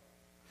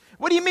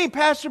 What do you mean,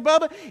 Pastor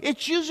Bubba?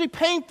 It's usually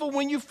painful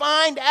when you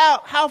find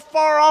out how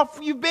far off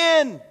you've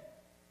been.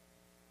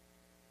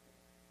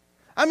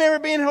 I remember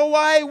being in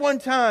Hawaii one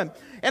time,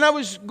 and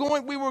we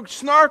were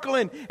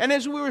snorkeling, and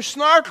as we were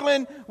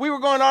snorkeling, we were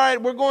going, all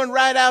right, we're going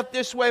right out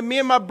this way. Me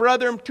and my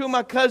brother and 2 of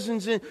my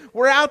cousins, and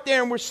we're out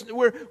there, and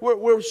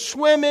we're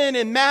swimming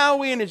in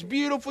Maui, and it's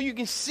beautiful. You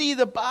can see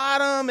the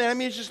bottom, and I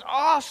mean, it's just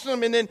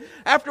awesome. And then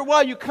after a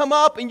while, you come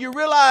up, and you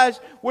realize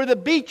where the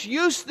beach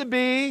used to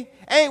be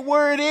ain't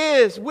where it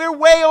is. We're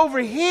way over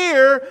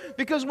here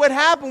because what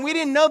happened, we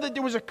didn't know that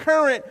there was a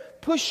current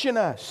pushing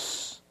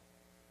us.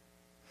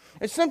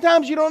 And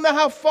sometimes you don't know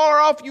how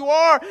far off you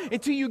are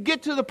until you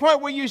get to the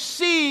point where you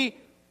see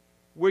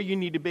where you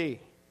need to be.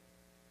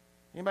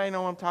 Anybody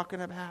know what I'm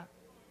talking about?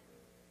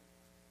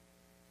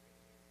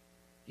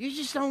 You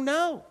just don't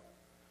know.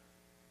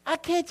 I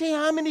can't tell you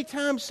how many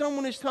times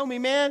someone has told me,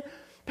 man,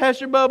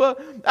 Pastor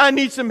Bubba, I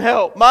need some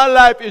help. My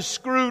life is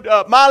screwed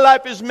up. My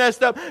life is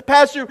messed up.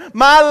 Pastor,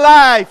 my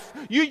life,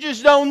 you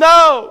just don't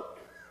know.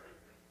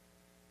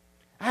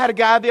 I had a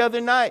guy the other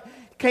night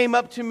came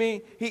up to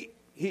me.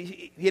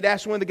 He had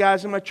asked one of the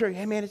guys in my church,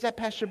 hey man, is that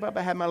Pastor Bubba?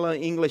 I had my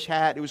little English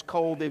hat. It was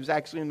cold. It was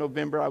actually in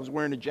November. I was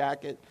wearing a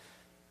jacket.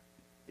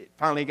 It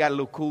finally got a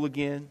little cool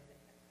again.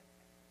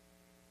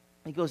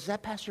 He goes, is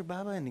that Pastor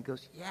Bubba? And he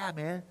goes, yeah,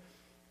 man.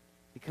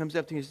 He comes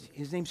up to me.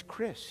 His name's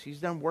Chris. He's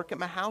done work at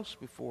my house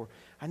before.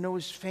 I know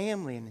his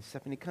family and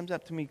stuff. And he comes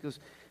up to me. He goes,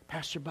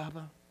 Pastor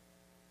Bubba,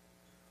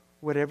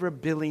 whatever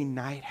Billy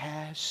Knight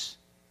has.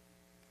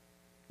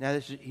 Now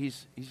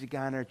he's a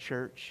guy in our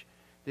church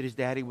that his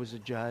daddy was a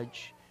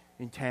judge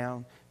in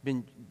town.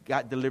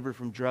 Got delivered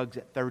from drugs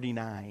at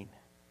 39.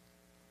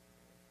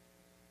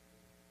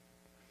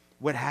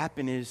 what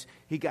happened is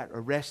he got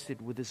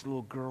arrested with this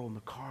little girl in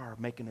the car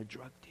making a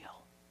drug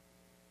deal.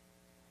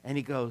 And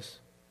he goes,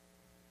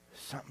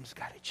 something's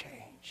got to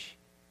change.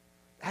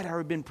 I'd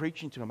already been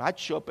preaching to him. I'd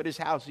show up at his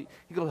house. He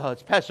goes, oh,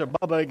 it's Pastor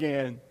Bubba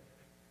again.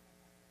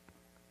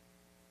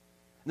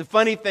 The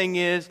funny thing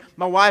is,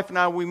 my wife and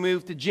I, we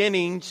moved to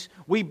Jennings.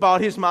 We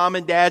bought his mom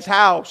and dad's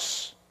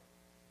house.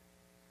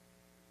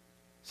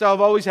 So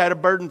I've always had a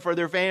burden for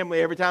their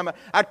family. Every time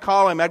I'd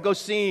call him, I'd go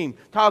see him,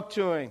 talk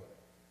to him.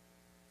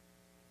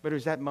 But it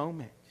was that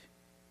moment.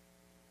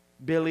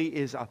 Billy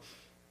is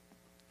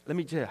let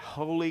me tell you,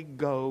 Holy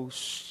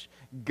Ghost,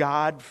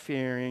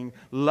 God-fearing,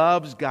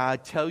 loves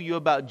God, tell you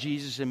about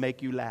Jesus and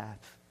make you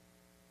laugh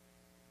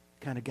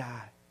kind of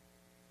guy.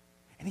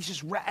 And he's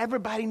just,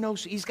 everybody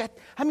knows, he's got,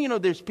 how many of you know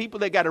there's people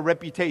that got a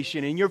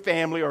reputation in your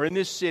family or in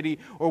this city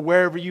or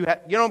wherever you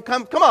have, you know,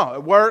 come on,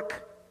 at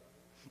work.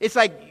 It's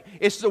like,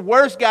 it's the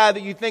worst guy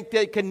that you think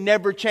that can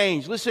never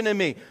change. Listen to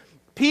me.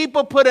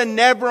 People put a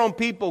never on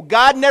people.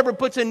 God never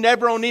puts a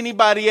never on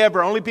anybody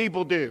ever. Only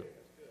people do.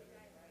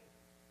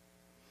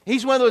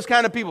 He's one of those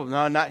kind of people.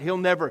 No, he'll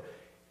never.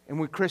 And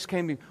when Chris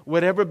came to me,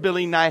 whatever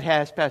Billy Knight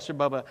has, Pastor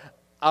Bubba,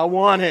 I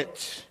want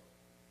it.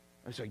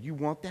 I said, you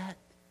want that?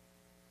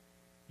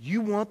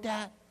 You want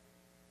that?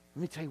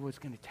 Let me tell you what it's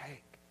going to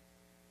take.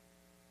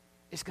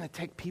 It's going to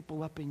take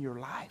people up in your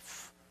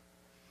life.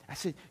 I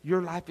said,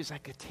 your life is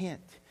like a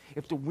tent.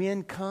 If the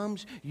wind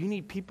comes, you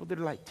need people that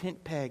are like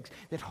tent pegs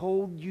that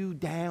hold you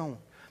down,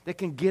 that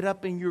can get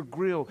up in your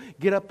grill,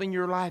 get up in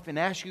your life and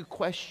ask you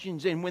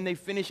questions. And when they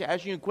finish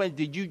asking you questions,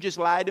 did you just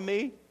lie to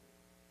me?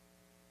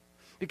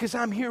 Because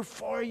I'm here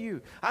for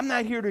you. I'm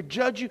not here to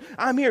judge you.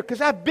 I'm here because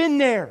I've been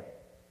there.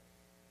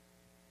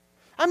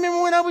 I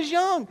remember when I was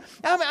young.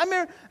 I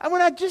remember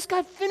when I just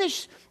got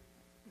finished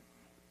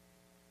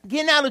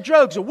getting out of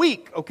drugs a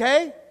week,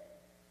 okay?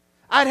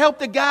 I'd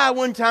helped a guy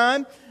one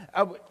time.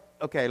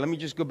 Okay, let me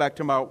just go back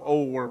to my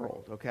old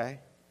world, okay?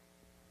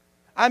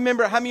 I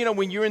remember, how many of you know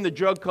when you're in the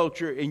drug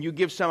culture and you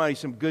give somebody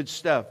some good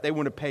stuff, they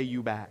want to pay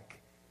you back.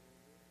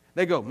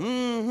 They go,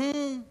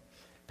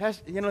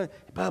 Pastor, you know,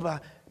 Bubba,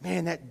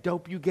 man, that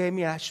dope you gave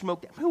me, I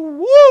smoked it.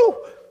 Woo!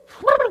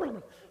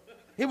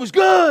 It was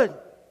good.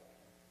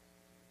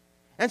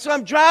 And so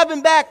I'm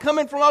driving back,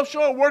 coming from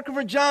offshore, working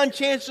for John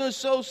Chancellor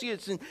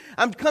Associates. And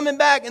I'm coming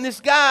back, and this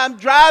guy, I'm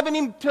driving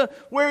him to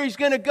where he's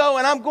going to go,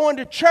 and I'm going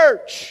to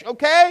church,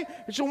 okay?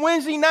 It's a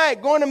Wednesday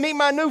night, going to meet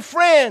my new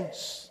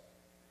friends.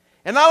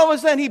 And all of a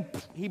sudden,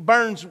 he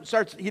burns,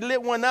 he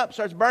lit one up,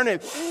 starts burning.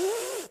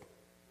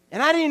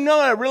 And I didn't know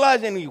it. I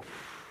realized, and he,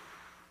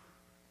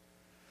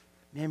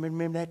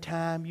 remember that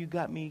time you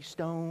got me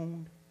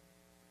stoned?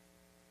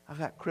 I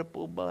got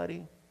crippled,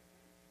 buddy.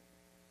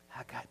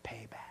 I got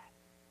payback.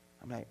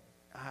 I'm like,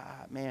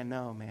 man,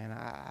 no, man,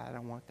 I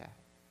don't want that.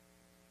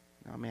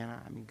 No, man,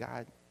 I mean,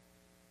 God,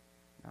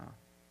 no.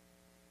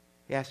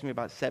 He asked me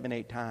about 7,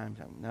 8 times.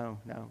 No.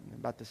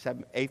 About the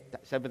seventh,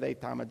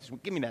 eighth time, I just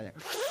went, give me that.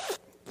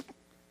 I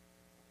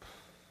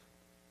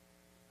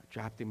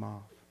dropped him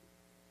off.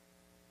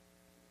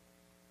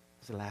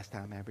 It was the last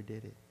time I ever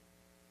did it.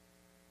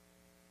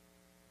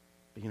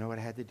 But you know what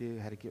I had to do?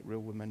 I had to get real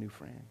with my new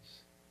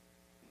friends.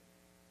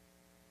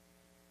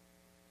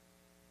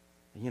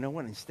 And you know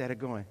what? Instead of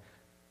going,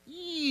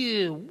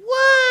 you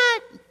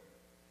what?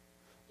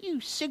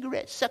 You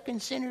cigarette sucking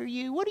sinner,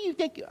 you. What do you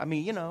think? I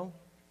mean, you know,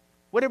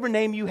 whatever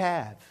name you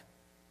have.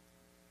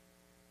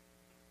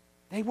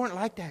 They weren't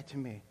like that to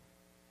me.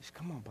 Just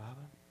come on, Baba.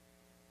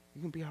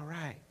 You're going to be all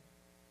right.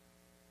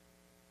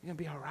 You're going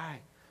to be all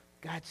right.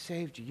 God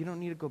saved you. You don't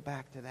need to go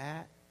back to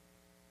that.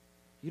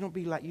 You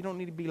don't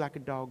need to be like a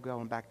dog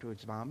going back to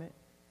its vomit.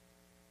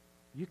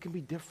 You can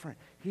be different.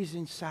 He's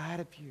inside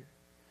of you.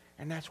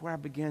 And that's where I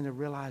began to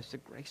realize the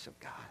grace of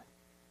God.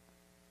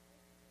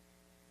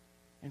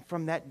 And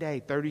from that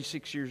day,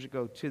 36 years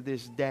ago to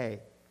this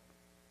day,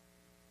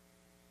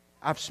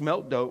 I've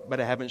smelt dope, but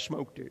I haven't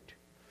smoked it.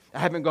 I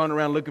haven't gone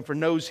around looking for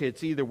nose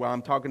hits either while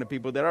I'm talking to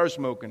people that are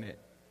smoking it.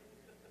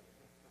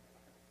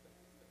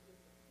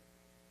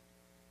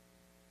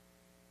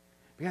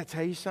 I got to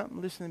tell you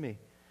something. Listen to me.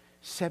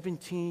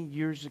 17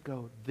 years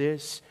ago,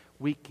 this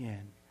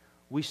weekend,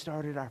 we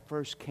started our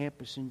first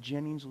campus in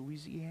Jennings,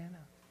 Louisiana.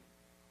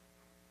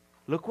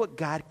 Look what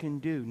God can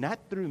do, not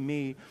through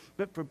me,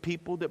 but for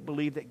people that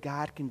believe that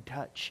God can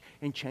touch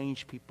and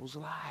change people's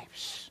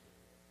lives.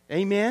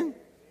 Amen?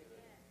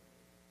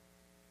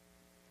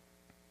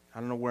 I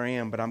don't know where I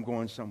am, but I'm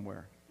going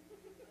somewhere.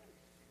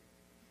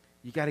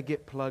 You got to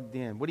get plugged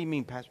in. What do you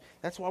mean, Pastor?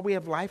 That's why we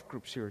have life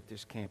groups here at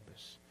this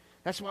campus.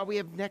 That's why we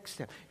have Next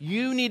Step.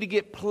 You need to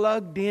get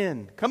plugged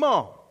in. Come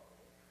on.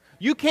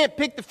 You can't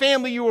pick the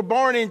family you were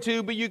born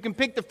into, but you can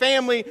pick the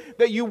family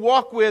that you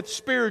walk with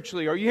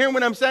spiritually. Are you hearing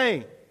what I'm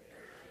saying?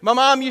 My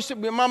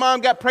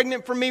mom got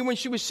pregnant for me when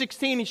she was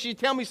 16, and she'd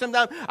tell me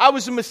sometimes I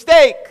was a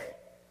mistake.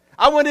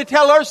 I wanted to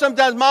tell her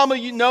sometimes, Mama,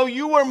 you know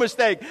you were a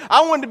mistake.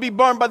 I wanted to be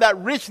born by that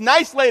rich,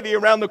 nice lady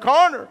around the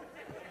corner.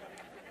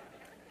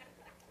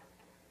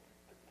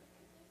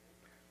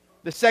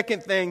 The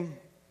second thing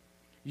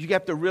You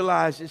have to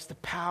realize it's the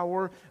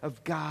power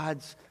of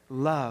God's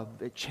love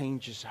that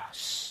changes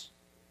us.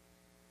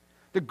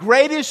 The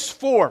greatest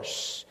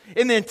force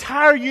in the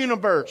entire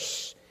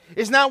universe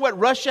is not what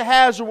Russia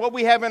has or what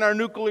we have in our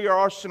nuclear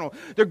arsenal.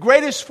 The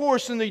greatest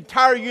force in the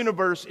entire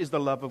universe is the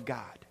love of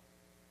God.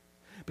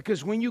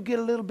 Because when you get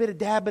a little bit of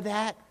dab of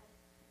that,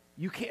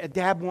 a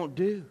dab won't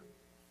do.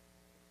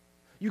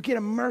 You get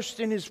immersed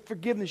in His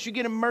forgiveness. You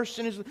get immersed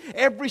in His...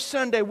 Every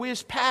Sunday, we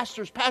as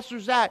pastors, Pastor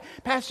Zach,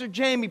 Pastor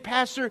Jamie,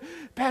 Pastor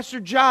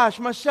Josh,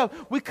 myself,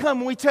 we come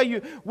and we tell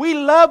you, we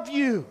love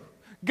you.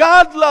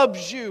 God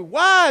loves you.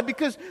 Why?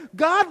 Because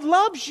God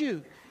loves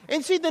you.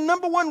 And see, the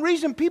number one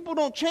reason people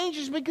don't change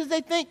is because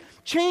they think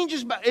change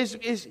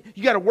is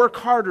you got to work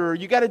harder, or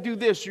you got to do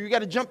this, or you got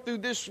to jump through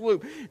this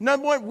loop.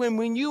 Number one,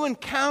 when you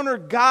encounter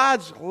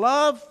God's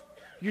love,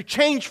 you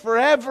change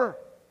forever.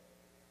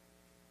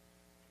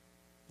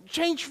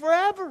 Change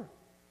forever.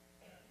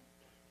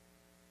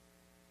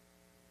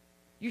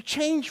 You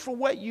change for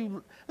what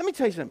you... Let me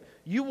tell you something.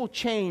 You will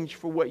change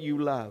for what you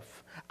love.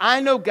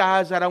 I know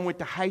guys that I went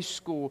to high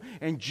school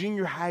and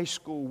junior high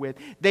school with.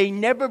 They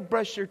never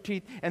brushed their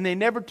teeth and they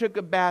never took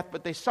a bath,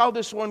 but they saw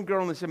this one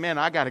girl and they said, man,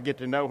 I got to get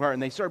to know her.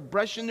 And they started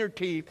brushing their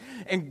teeth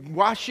and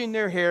washing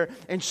their hair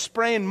and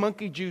spraying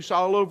monkey juice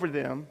all over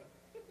them.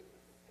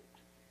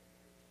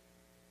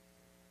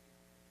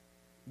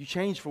 You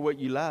change for what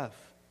you love.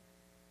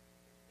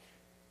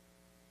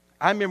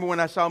 I remember when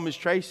I saw Miss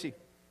Tracy,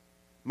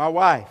 my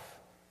wife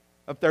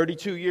of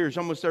 32 years,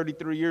 almost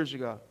 33 years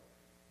ago.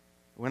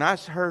 When I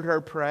heard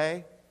her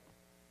pray,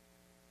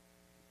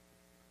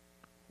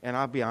 and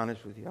I'll be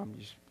honest with you,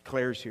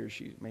 Claire's here,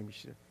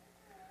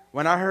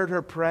 when I heard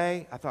her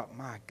pray, I thought,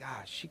 my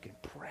gosh, she can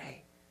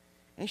pray.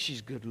 And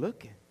she's good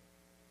looking.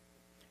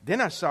 Then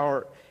I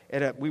saw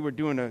her we were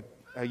doing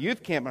a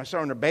youth camp, and I saw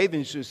her in a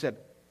bathing suit and said,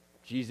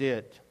 she's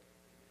it.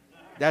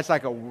 That's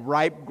like a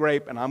ripe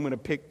grape, and I'm going to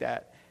pick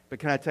that. But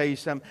can I tell you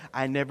something?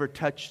 I never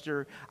touched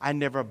her. I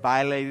never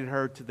violated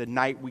her to the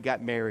night we got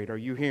married. Are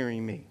you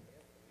hearing me?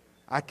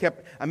 Let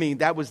me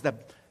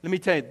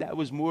tell you, that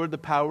was more the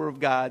power of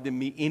God than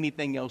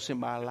anything else in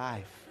my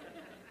life.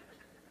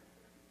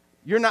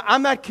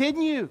 I'm not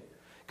kidding you.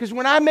 Because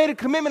when I made a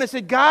commitment, I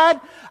said, God,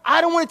 I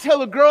don't want to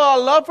tell a girl I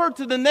love her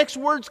till the next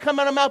words come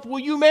out of my mouth, will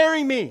you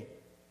marry me?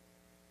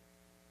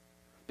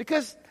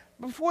 Because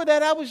before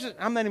that,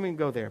 I'm not even going to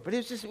go there. But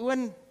it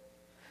wasn't.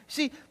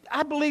 See,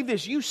 I believe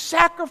this. You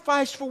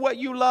sacrifice for what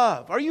you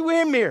love. Are you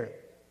hearing me?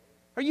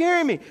 Are you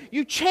hearing me?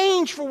 You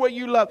change for what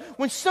you love.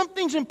 When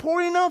something's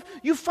important enough,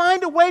 you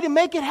find a way to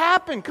make it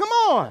happen. Come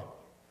on.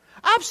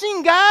 I've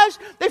seen guys,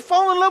 they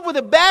fall in love with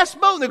a bass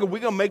boat and they go, we're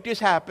going to make this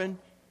happen.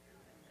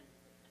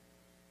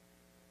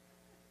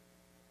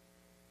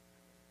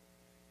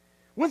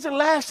 When's the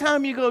last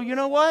time you go, you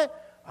know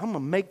what? I'm going to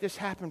make this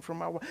happen for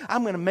my wife.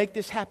 I'm going to make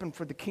this happen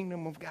for the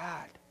kingdom of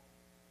God.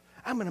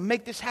 I'm going to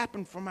make this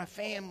happen for my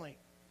family.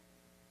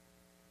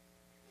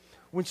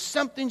 When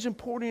something's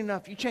important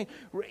enough, you change.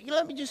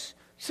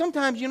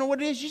 Sometimes, you know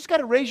what it is? You just got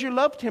to raise your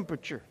love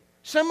temperature.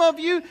 Some of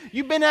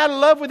you've been out of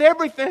love with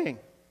everything.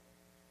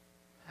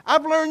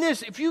 I've learned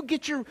this. If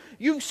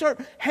you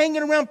start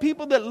hanging around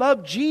people that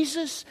love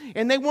Jesus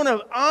and they want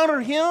to honor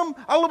Him,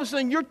 all of a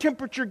sudden your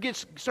temperature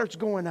starts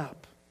going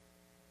up.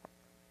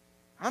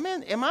 Am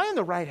I in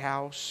the right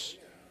house?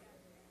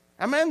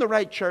 Am I in the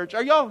right church?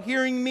 Are y'all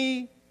hearing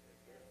me?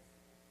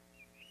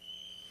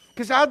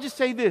 Because I'll just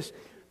say this.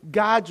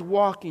 God's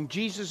walking.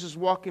 Jesus is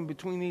walking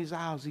between these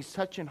aisles. He's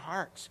touching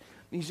hearts.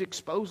 He's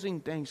exposing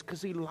things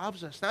because He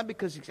loves us, not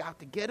because He's out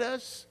to get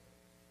us.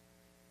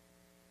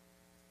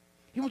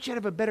 He wants you to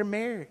have a better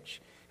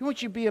marriage. He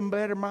wants you to be a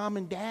better mom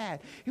and dad.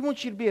 He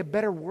wants you to be a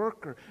better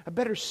worker, a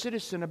better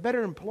citizen, a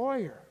better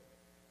employer.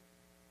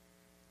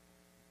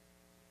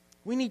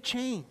 We need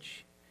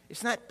change.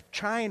 It's not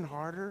trying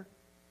harder,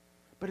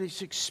 but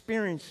it's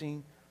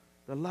experiencing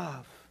the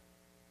love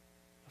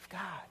of God.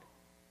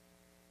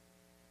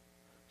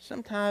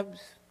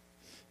 Sometimes,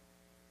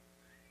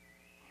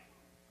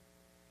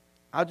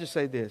 I'll just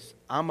say this.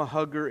 I'm a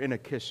hugger and a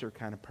kisser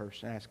kind of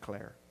person. That's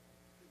Claire.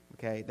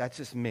 Okay? That's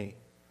just me.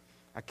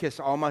 I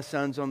kiss all my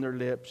sons on their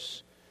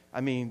lips.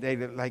 I mean,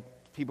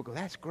 people go,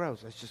 that's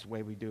gross. That's just the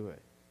way we do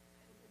it.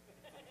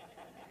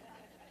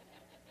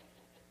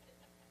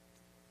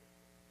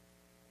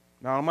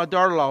 Now, my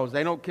daughter-in-laws,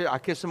 they don't kiss. I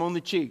kiss them on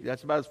the cheek.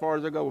 That's about as far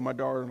as I go with my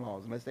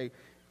daughter-in-laws. Unless they...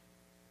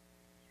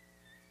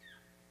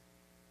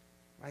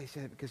 I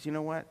said, because you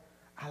know what?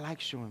 I like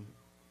showing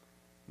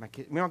my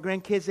kids. My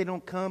grandkids, they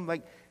don't come.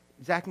 Like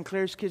Zach and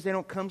Claire's kids, they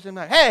don't come. So I'm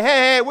like,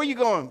 hey, where you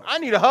going? I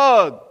need a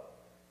hug.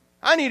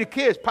 I need a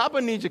kiss.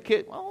 Papa needs a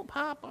kiss. Oh,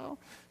 Papa,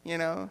 you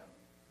know.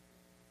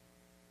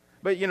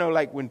 But, you know,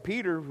 like when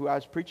Peter, who I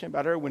was preaching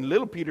about her, when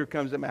little Peter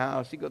comes to my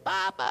house, he goes,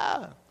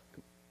 Papa.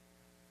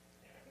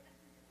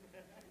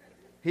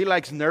 He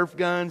likes Nerf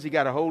guns. He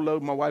got a whole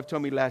load. My wife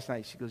told me last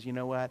night, she goes, you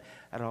know what?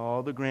 Out of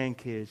all the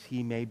grandkids,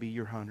 he may be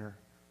your hunter.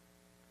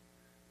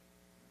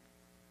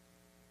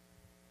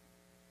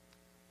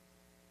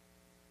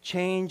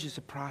 Change is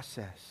a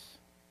process.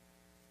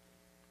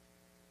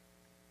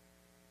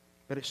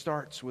 But it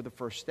starts with the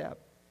first step.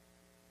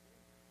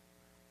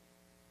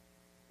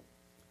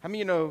 How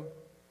many of you know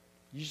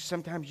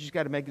sometimes you just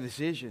got to make a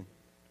decision?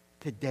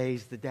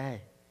 Today's the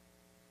day.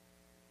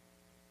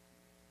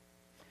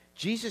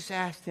 Jesus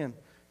asked him,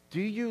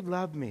 do you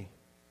love me?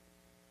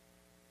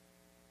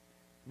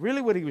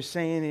 Really what he was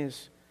saying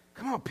is,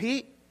 come on,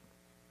 Pete.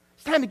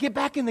 It's time to get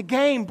back in the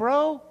game,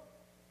 bro.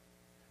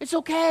 It's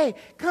okay.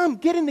 Come,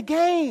 get in the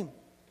game.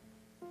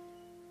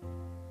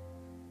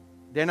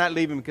 They're not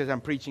leaving because I'm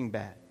preaching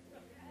bad.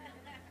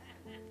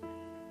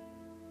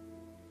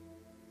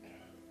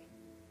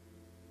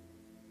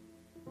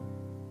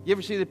 You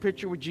ever see the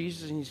picture with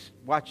Jesus and he's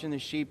watching the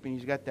sheep and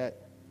he's got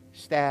that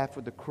staff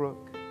with the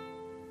crook?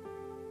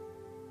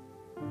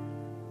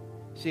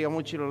 See, I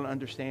want you to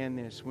understand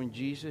this. When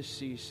Jesus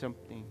sees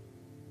something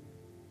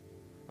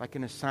like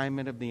an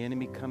assignment of the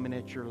enemy coming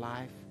at your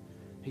life,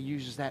 he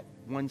uses that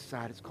one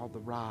side. It's called the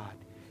rod.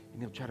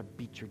 And he'll try to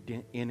beat your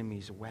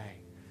enemies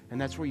away.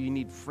 And that's where you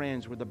need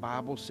friends, where the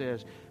Bible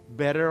says,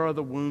 better are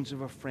the wounds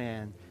of a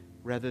friend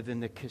rather than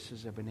the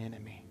kisses of an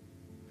enemy.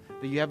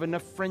 That you have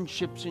enough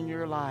friendships in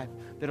your life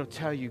that'll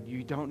tell you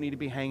you don't need to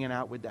be hanging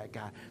out with that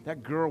guy.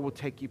 That girl will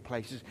take you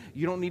places.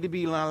 You don't need to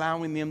be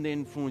allowing them to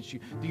influence you.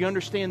 Do you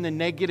understand the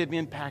negative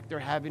impact they're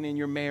having in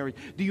your marriage?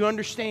 Do you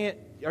understand?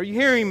 Are you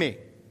hearing me?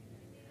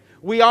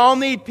 We all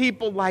need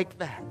people like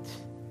that.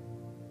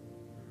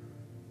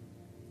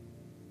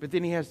 But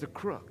then he has the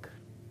crook.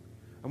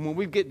 And when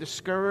we get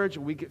discouraged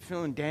or we get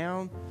feeling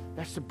down,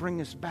 that's to bring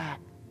us back.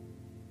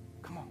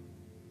 Come on.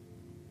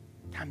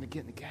 Time to get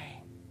in the game.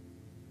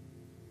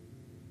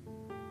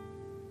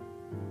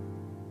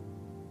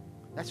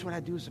 That's what I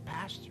do as a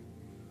pastor.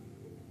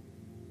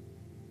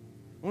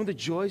 One of the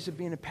joys of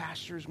being a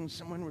pastor is when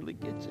someone really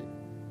gets it.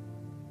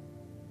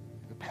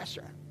 The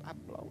pastor, I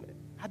blow it.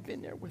 I've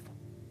been there with them.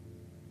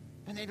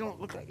 And they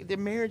don't look like, their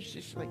marriage is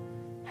just like,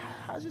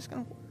 how's this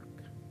going to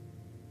work?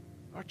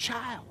 Our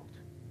child.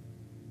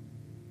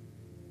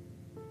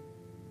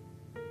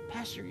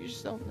 Pastor, you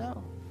just don't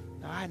know.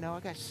 No, I know. I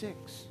got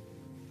 6.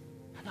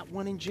 I got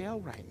 1 in jail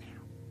right now.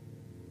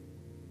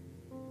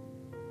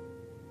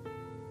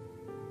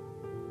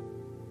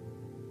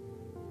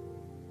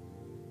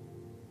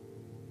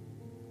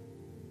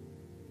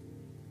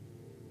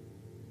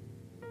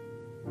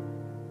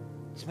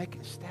 It's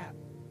making a step.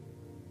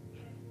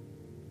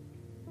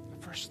 The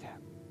first step.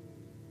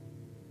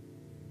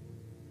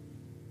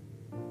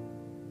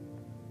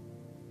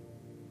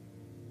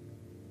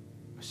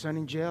 My son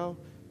in jail,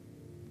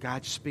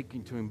 God's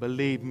speaking to him.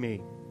 Believe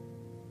me.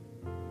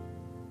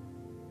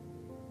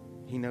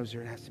 He knows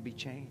there has to be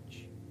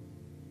change.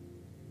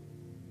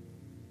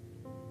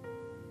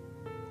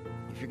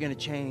 If you're going to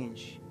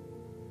change,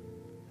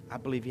 I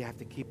believe you have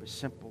to keep it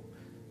simple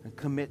and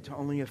commit to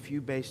only a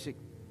few basic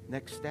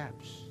next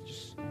steps.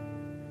 Just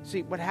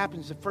see what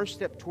happens. The first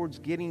step towards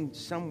getting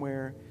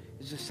somewhere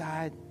is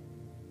decide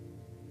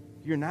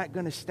you're not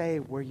going to stay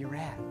where you're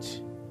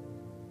at.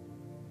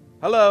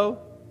 Hello?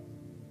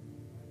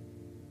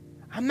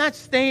 I'm not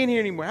staying here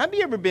anymore. Have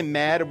you ever been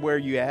mad at where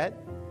you at?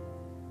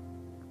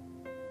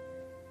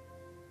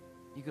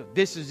 You go,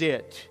 this is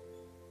it.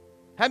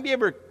 Have you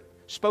ever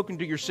spoken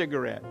to your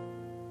cigarette?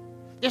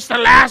 This is the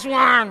last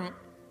one.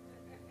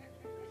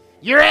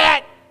 You're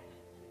it.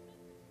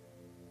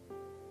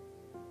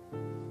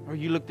 Or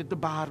you looked at the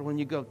bottle and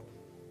you go.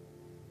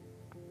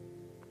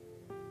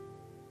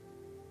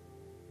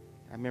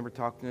 I remember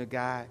talking to a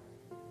guy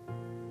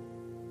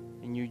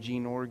in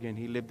Eugene, Oregon.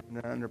 He lived in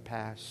an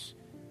underpass.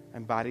 I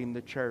invited him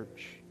to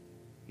church.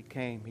 He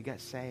came. He got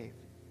saved.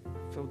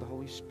 Filled with the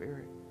Holy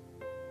Spirit.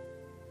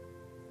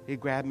 He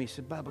grabbed me. He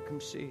said, Bubba,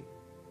 come see.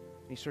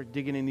 And he started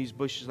digging in these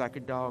bushes like a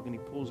dog. And he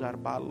pulls out a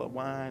bottle of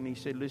wine. He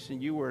said, listen,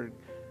 you were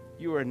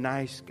a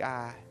nice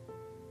guy.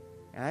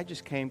 And I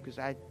just came because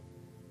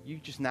you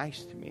just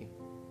nice to me.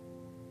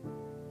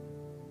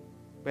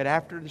 But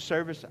after the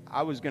service,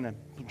 I was going to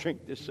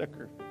drink this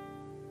sucker.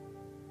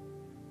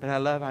 But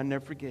I'll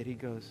never forget. He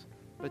goes,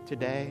 but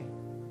today,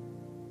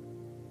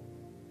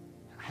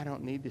 I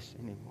don't need this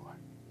anymore.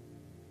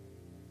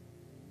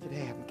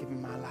 Today, I'm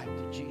giving my life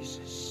to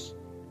Jesus.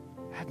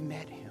 I've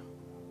met him.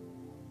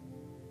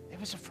 It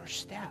was a first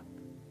step.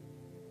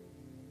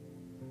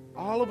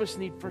 All of us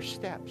need first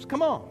steps.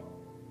 Come on.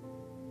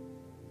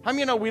 How many of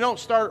you know we don't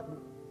start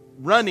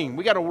running?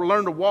 We got to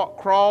learn to walk,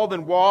 crawl,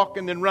 then walk,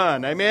 and then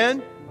run.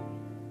 Amen?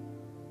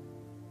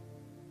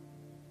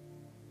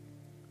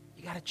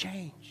 You got to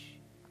change.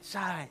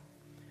 Decide.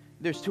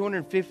 There's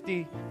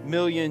 250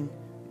 million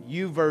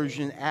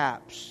YouVersion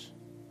apps,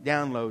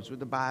 downloads with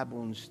the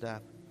Bible and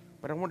stuff.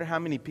 But I wonder how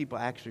many people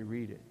actually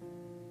read it.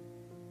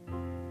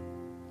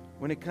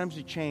 When it comes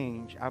to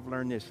change, I've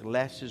learned this.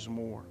 Less is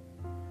more.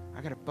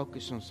 I got to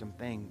focus on some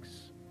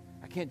things.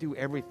 I can't do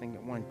everything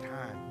at one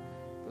time.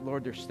 But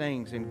Lord, there's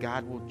things, and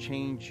God will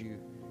change you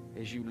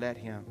as you let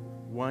him,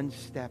 one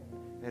step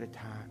at a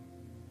time.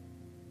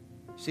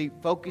 See,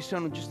 focus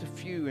on just a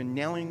few and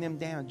nailing them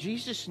down.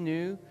 Jesus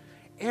knew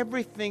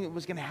everything that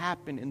was going to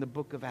happen in the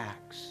book of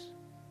Acts.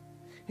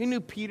 He knew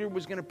Peter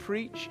was going to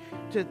preach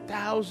to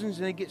thousands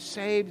and they get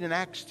saved in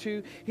Acts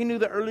 2. He knew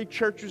the early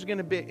church was going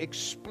to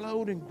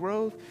explode in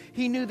growth.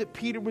 He knew that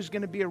Peter was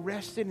going to be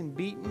arrested and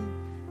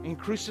beaten and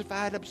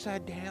crucified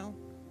upside down.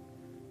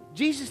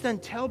 Jesus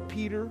doesn't tell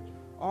Peter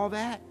all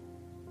that.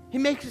 He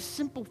makes it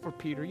simple for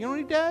Peter. You know what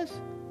he does?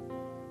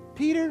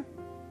 Peter,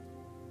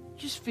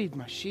 just feed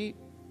my sheep.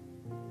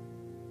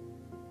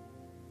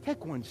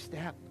 Take one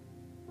step.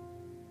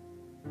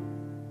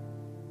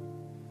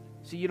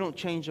 See, you don't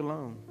change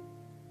alone.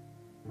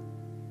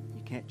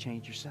 You can't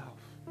change yourself.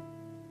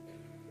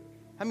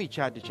 How many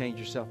tried to change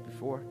yourself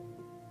before?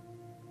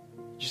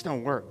 It just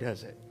don't work,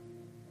 does it?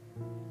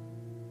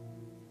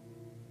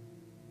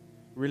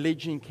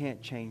 Religion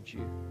can't change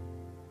you.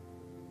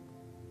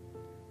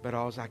 But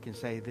all I can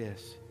say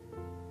this,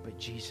 but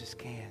Jesus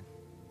can.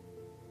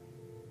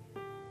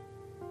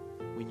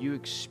 When you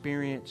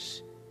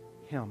experience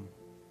Him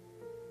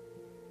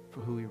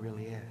for who He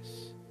really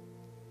is.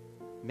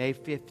 May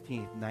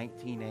 15th,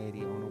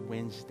 1980, on a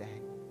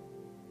Wednesday,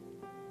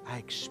 I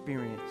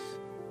experienced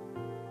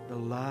the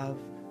love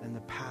and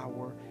the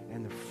power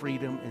and the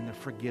freedom and the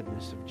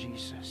forgiveness of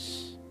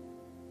Jesus.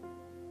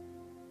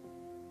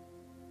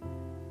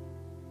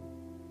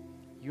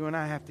 You and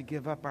I have to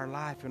give up our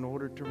life in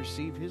order to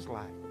receive His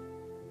life.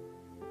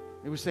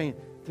 It was saying,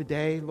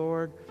 today,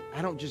 Lord,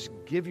 I don't just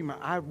give you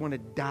I want to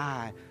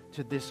die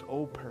to this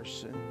old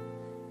person.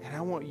 And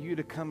I want you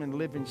to come and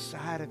live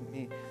inside of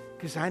me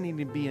because I need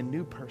to be a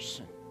new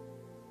person.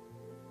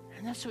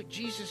 And that's what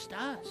Jesus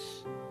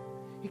does.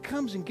 He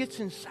comes and gets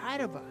inside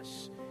of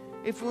us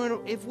if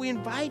we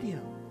invite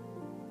Him.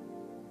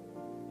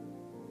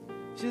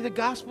 See, the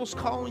gospel's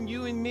calling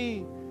you and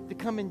me to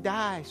come and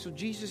die so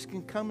Jesus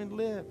can come and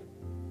live.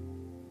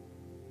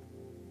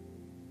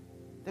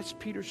 That's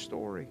Peter's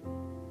story.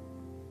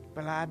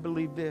 But I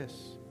believe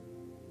this.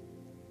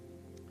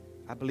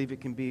 I believe it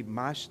can be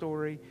my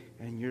story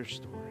and your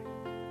story.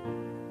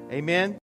 Amen.